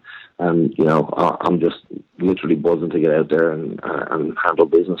 and I'm just literally buzzing to get out there and handle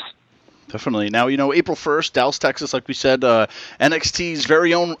business. Definitely. Now, April 1st, Dallas, Texas, like we said, NXT's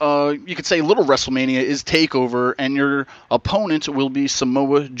very own, you could say, little WrestleMania is TakeOver, and your opponent will be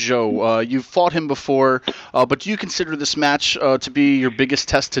Samoa Joe. You've fought him before, but do you consider this match to be your biggest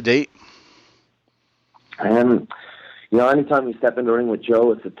test to date? Anytime you step in the ring with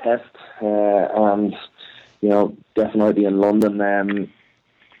Joe, it's a test, and definitely in London,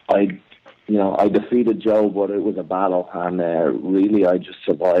 I defeated Joe, but it was a battle, and really I just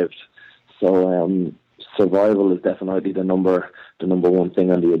survived. So survival is definitely the number one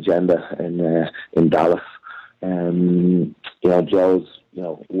thing on the agenda in Dallas. Joe's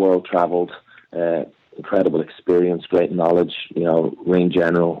world traveled, incredible experience, great knowledge, ring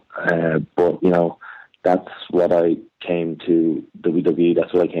general. But that's what I came to WWE.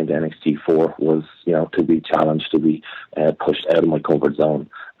 That's what I came to NXT for, was to be challenged, to be pushed out of my comfort zone.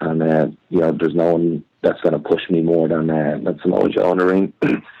 And there's no one that's going to push me more than Samoa Joe in the ring.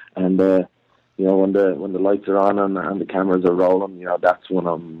 And when the lights are on and the cameras are rolling, that's when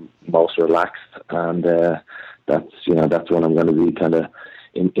I'm most relaxed, and that's when I'm going to be kind of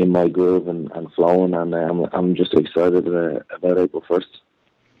in my groove and flowing, and I'm just excited about April 1st.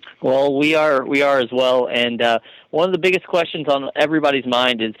 Well, we are as well, and one of the biggest questions on everybody's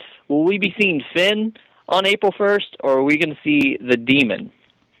mind is, will we be seeing Finn on April 1st, or are we going to see the Demon?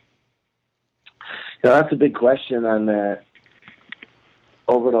 Yeah, that's a big question, and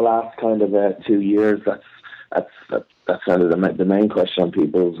over the last kind of 2 years, that's kind of the main question on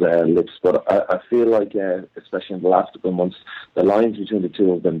people's lips. But I feel like, especially in the last couple of months, the lines between the two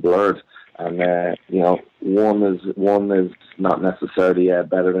have been blurred. And one is not necessarily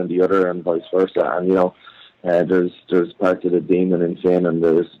better than the other, and vice versa. And there's parts of the Demon in Finn, and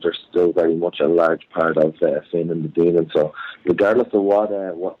there's still very much a large part of Finn and the Demon. So regardless of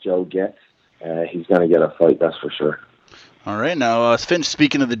what Joe gets, he's going to get a fight. That's for sure. All right, now Finn,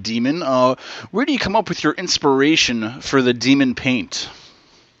 speaking of the Demon, where do you come up with your inspiration for the Demon paint?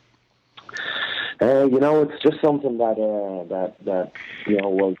 It's just something that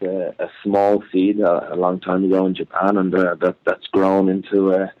was a small seed a long time ago in Japan, and that's grown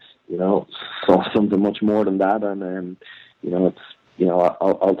into something much more than that. And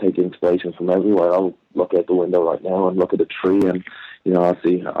I'll take inspiration from everywhere. I'll look out the window right now and look at a tree, and I'll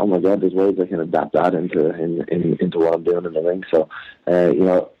see, oh my God, there's ways I can adapt that into what I'm doing in the ring. So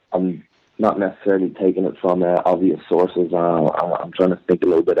I'm not necessarily taking it from obvious sources. I'm trying to think a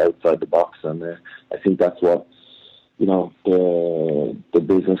little bit outside the box, and I think that's what the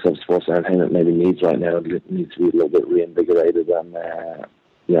business of sports entertainment maybe needs right now. It needs to be a little bit reinvigorated, and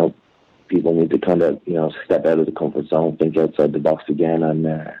people need to kind of step out of the comfort zone, think outside the box again, and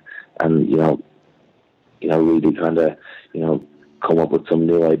really kind of come up with some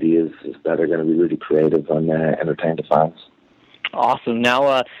new ideas that are going to be really creative and entertain the fans. Awesome.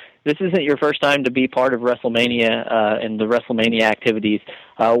 Now, this isn't your first time to be part of WrestleMania and the WrestleMania activities.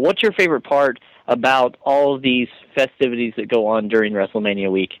 What's your favorite part about all of these festivities that go on during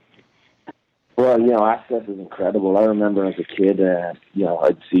WrestleMania week? Well, Access is incredible. I remember as a kid,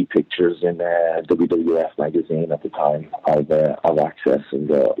 I'd see pictures in WWF magazine at the time of Access,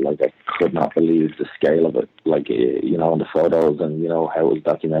 and I could not believe the scale of it. In the photos and how it was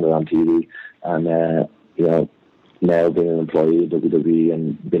documented on TV, and now being an employee of WWE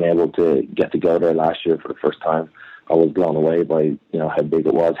and being able to get to go there last year for the first time, I was blown away by how big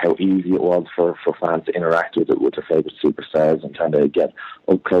it was, how easy it was for fans to interact with their favorite superstars and kind of get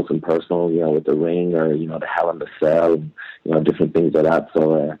up close and personal, with the ring or the Hell in the Cell, and different things like that.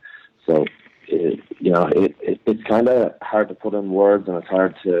 So it's kind of hard to put in words, and it's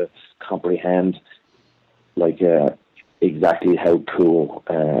hard to comprehend exactly how cool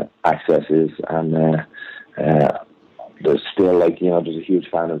Access is, and there's still there's a huge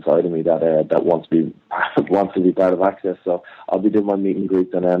fan inside of me that wants to be part of Access. So I'll be doing my meet and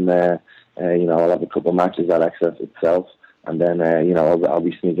greet, and then I'll have a couple of matches at Access itself, and then I'll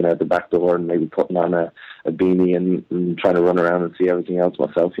be sneaking out the back door and maybe putting on a beanie and trying to run around and see everything else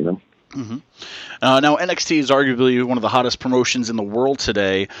myself. Mm-hmm. Now, NXT is arguably one of the hottest promotions in the world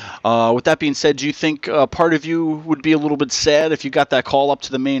today. With that being said, do you think part of you would be a little bit sad if you got that call up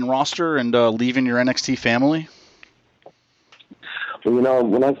to the main roster and leaving your NXT family? Well,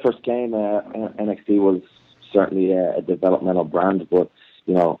 when I first came, NXT was certainly a developmental brand, but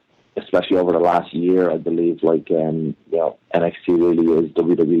especially over the last year, I believe NXT really is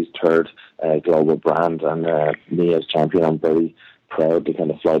WWE's third global brand, and me as champion, I'm very proud to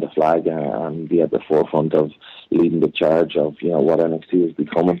kind of fly the flag and be at the forefront of leading the charge of what NXT is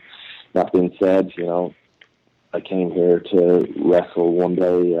becoming. That being said, I came here to wrestle one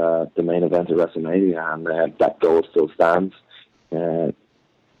day the main event of WrestleMania, and that goal still stands.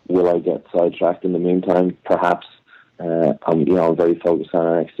 Will I get sidetracked in the meantime? Perhaps. I'm very focused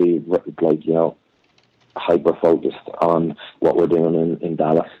on NXT, hyper focused on what we're doing in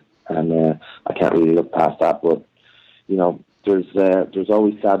Dallas, and I can't really look past that. But there's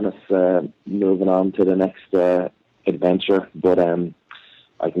always sadness moving on to the next adventure. But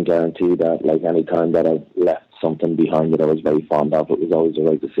I can guarantee that any time that I've left something behind it I was very fond of, it was always the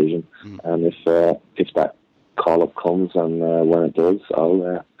right decision. And if that call up comes and when it does,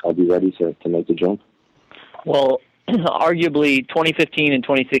 I'll be ready to make the jump. Well, arguably 2015 and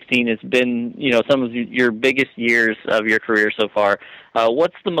 2016 has been, some of your biggest years of your career so far.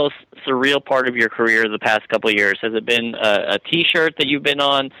 What's the most surreal part of your career the past couple of years? Has it been a T-shirt that you've been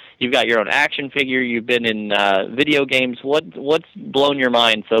on? You've got your own action figure. You've been in video games. What's blown your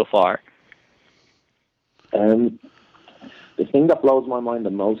mind so far? The thing that blows my mind the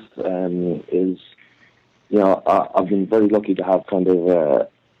most is, I've been very lucky to have kind of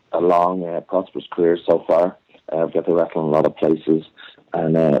a long, prosperous career so far. I've got to wrestle in a lot of places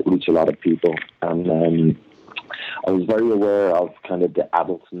and reach a lot of people. And I was very aware of kind of the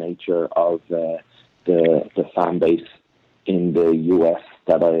adult nature of the fan base in the US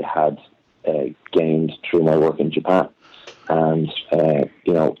that I had gained through my work in Japan. And,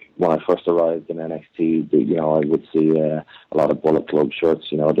 when I first arrived in NXT, I would see a lot of Bullet Club shirts.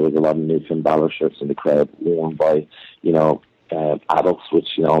 There was a lot of new Finn Balor shirts in the crowd worn by, adults,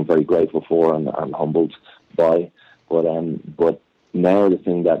 which, I'm very grateful for and humbled by. But now the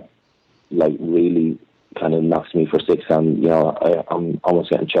thing that, really kind of knocks me for six, and, I'm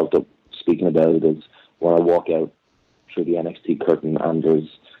almost getting choked up speaking about it, is when I walk out through the NXT curtain and there's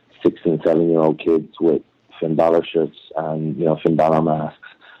 16, 17-year-old kids with Finn Balor shirts and, Finn Balor masks,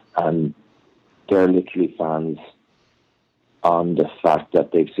 and they're literally fans on the fact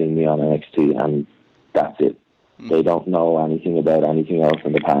that they've seen me on NXT, and that's it. They don't know anything about anything else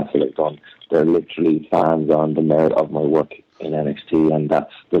in the past that I've done. They're literally fans on the merit of my work in NXT, and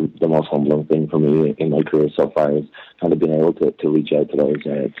that's the most humbling thing for me in my career so far, is kind of being able to reach out to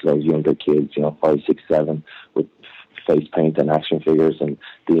those younger kids, 5, 6, 7, with face paint and action figures and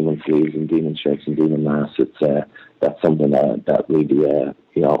demon sleeves and demon shirts and demon masks. That's something that really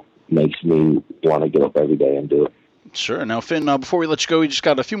makes me want to get up every day and do it. Sure. Now, Finn, before we let you go, we just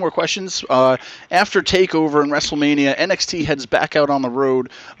got a few more questions. After TakeOver and WrestleMania, NXT heads back out on the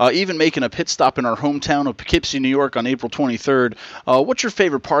road, even making a pit stop in our hometown of Poughkeepsie, New York on April 23rd. What's your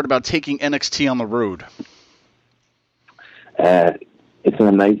favorite part about taking NXT on the road? It's an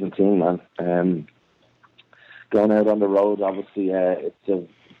amazing thing, man. Going out on the road, obviously,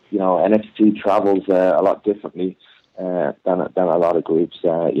 NXT travels a lot differently than a lot of groups.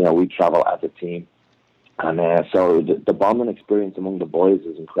 We travel as a team. And so the bonding experience among the boys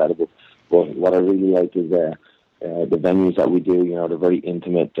is incredible. But what I really like is the venues that we do, they're very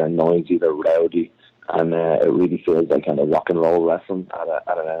intimate, they're noisy, they're rowdy, and it really feels like kind of rock and roll wrestling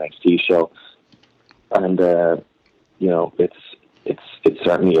at an NXT show. And, it's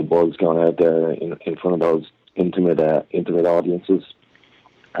certainly a buzz going out there in front of those intimate audiences.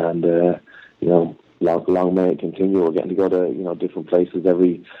 And, long may it continue. We're getting to go to, different places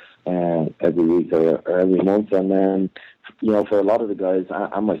every week or every month, and for a lot of the guys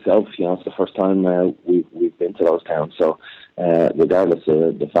and myself, it's the first time we've been to those towns. So regardless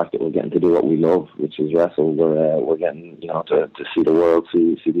of the fact that we're getting to do what we love, which is wrestle, we're getting to see the world,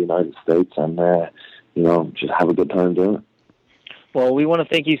 see the United States, and just have a good time doing it. Well, we want to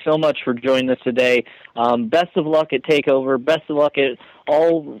thank you so much for joining us today. Best of luck at TakeOver. Best of luck at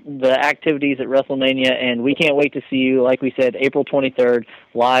all the activities at WrestleMania, and we can't wait to see you, like we said, April 23rd,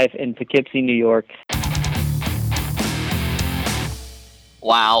 live in Poughkeepsie, New York.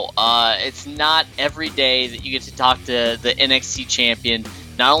 Wow, it's not every day that you get to talk to the NXT champion.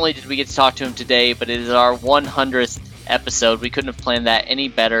 Not only did we get to talk to him today, but it is our 100th episode. We couldn't have planned that any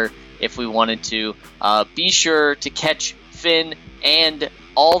better if we wanted to. Be sure to catch Finn and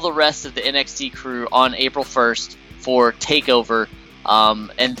all the rest of the NXT crew on April 1st for TakeOver.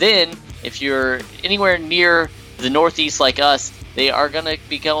 And then, if you're anywhere near the Northeast like us, they are going to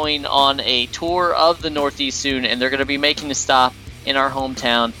be going on a tour of the Northeast soon, and they're going to be making a stop in our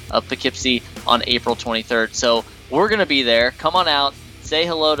hometown of Poughkeepsie on April 23rd. So we're going to be there. Come on out, say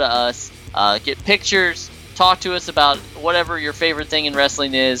hello to us, get pictures, talk to us about whatever your favorite thing in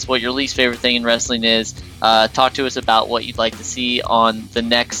wrestling is, what your least favorite thing in wrestling is. Talk to us about what you'd like to see on the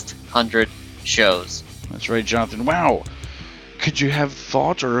next 100 shows. That's right, Jonathan. Wow. Could you have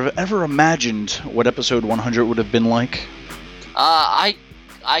thought or have ever imagined what episode 100 would have been like? I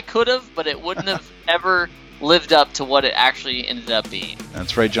could have, but it wouldn't have ever lived up to what it actually ended up being.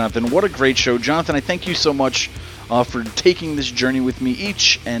 That's right, Jonathan. What a great show. Jonathan, I thank you so much for taking this journey with me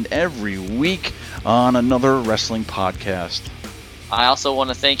each and every week on another wrestling podcast. I also want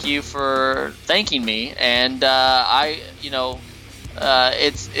to thank you for thanking me, and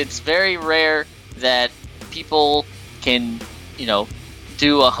it's very rare that people can,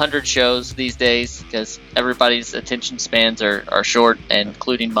 do 100 shows these days, because everybody's attention spans are short, and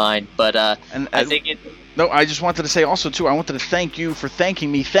including mine. But I think No, I just wanted to say also, too, I wanted to thank you for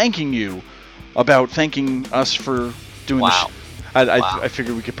thanking you about thanking us for doing this. I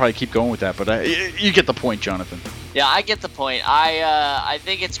figured we could probably keep going with that, but you get the point, Jonathan. Yeah, I get the point. I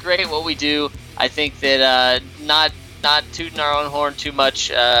think it's great what we do. I think that not tooting our own horn too much,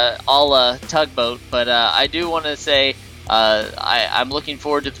 a la Tugboat, but I do want to say I'm looking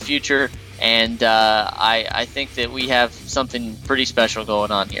forward to the future, and I think that we have something pretty special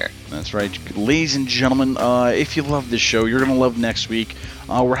going on here. That's right. Ladies and gentlemen, if you love this show, you're going to love next week.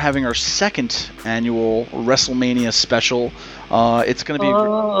 We're having our second annual WrestleMania special. It's going to be...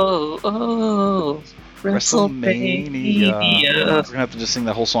 WrestleMania. We're going to have to just sing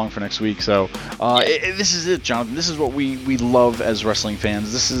that whole song for next week. So this is it, Jonathan. This is what we love as wrestling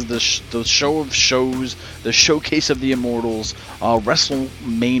fans. This is the show of shows, the showcase of the immortals,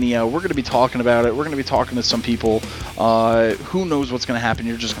 WrestleMania. We're going to be talking about it. We're going to be talking to some people. Who knows what's going to happen?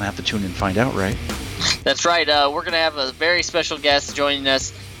 You're just going to have to tune in and find out, right? That's right. We're going to have a very special guest joining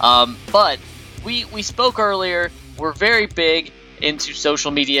us. But we spoke earlier. We're very big into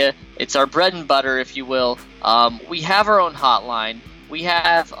social media. It's our bread and butter, if you will. We have our own hotline. We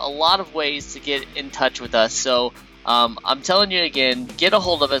have a lot of ways to get in touch with us. So I'm telling you again, get a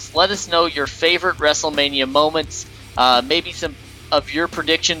hold of us. Let us know your favorite WrestleMania moments. Maybe some of your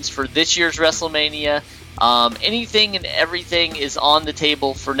predictions for this year's WrestleMania. Anything and everything is on the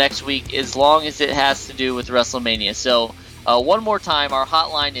table for next week as long as it has to do with WrestleMania. So one more time, our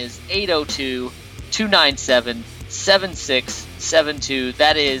hotline is 802-297-7672.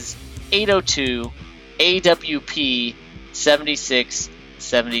 That is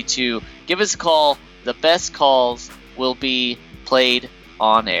 802-AWP-7672. Give us a call. The best calls will be played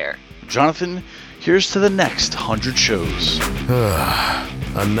on air. Jonathan, here's to the next 100 shows.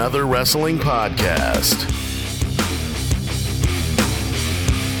 Another wrestling podcast.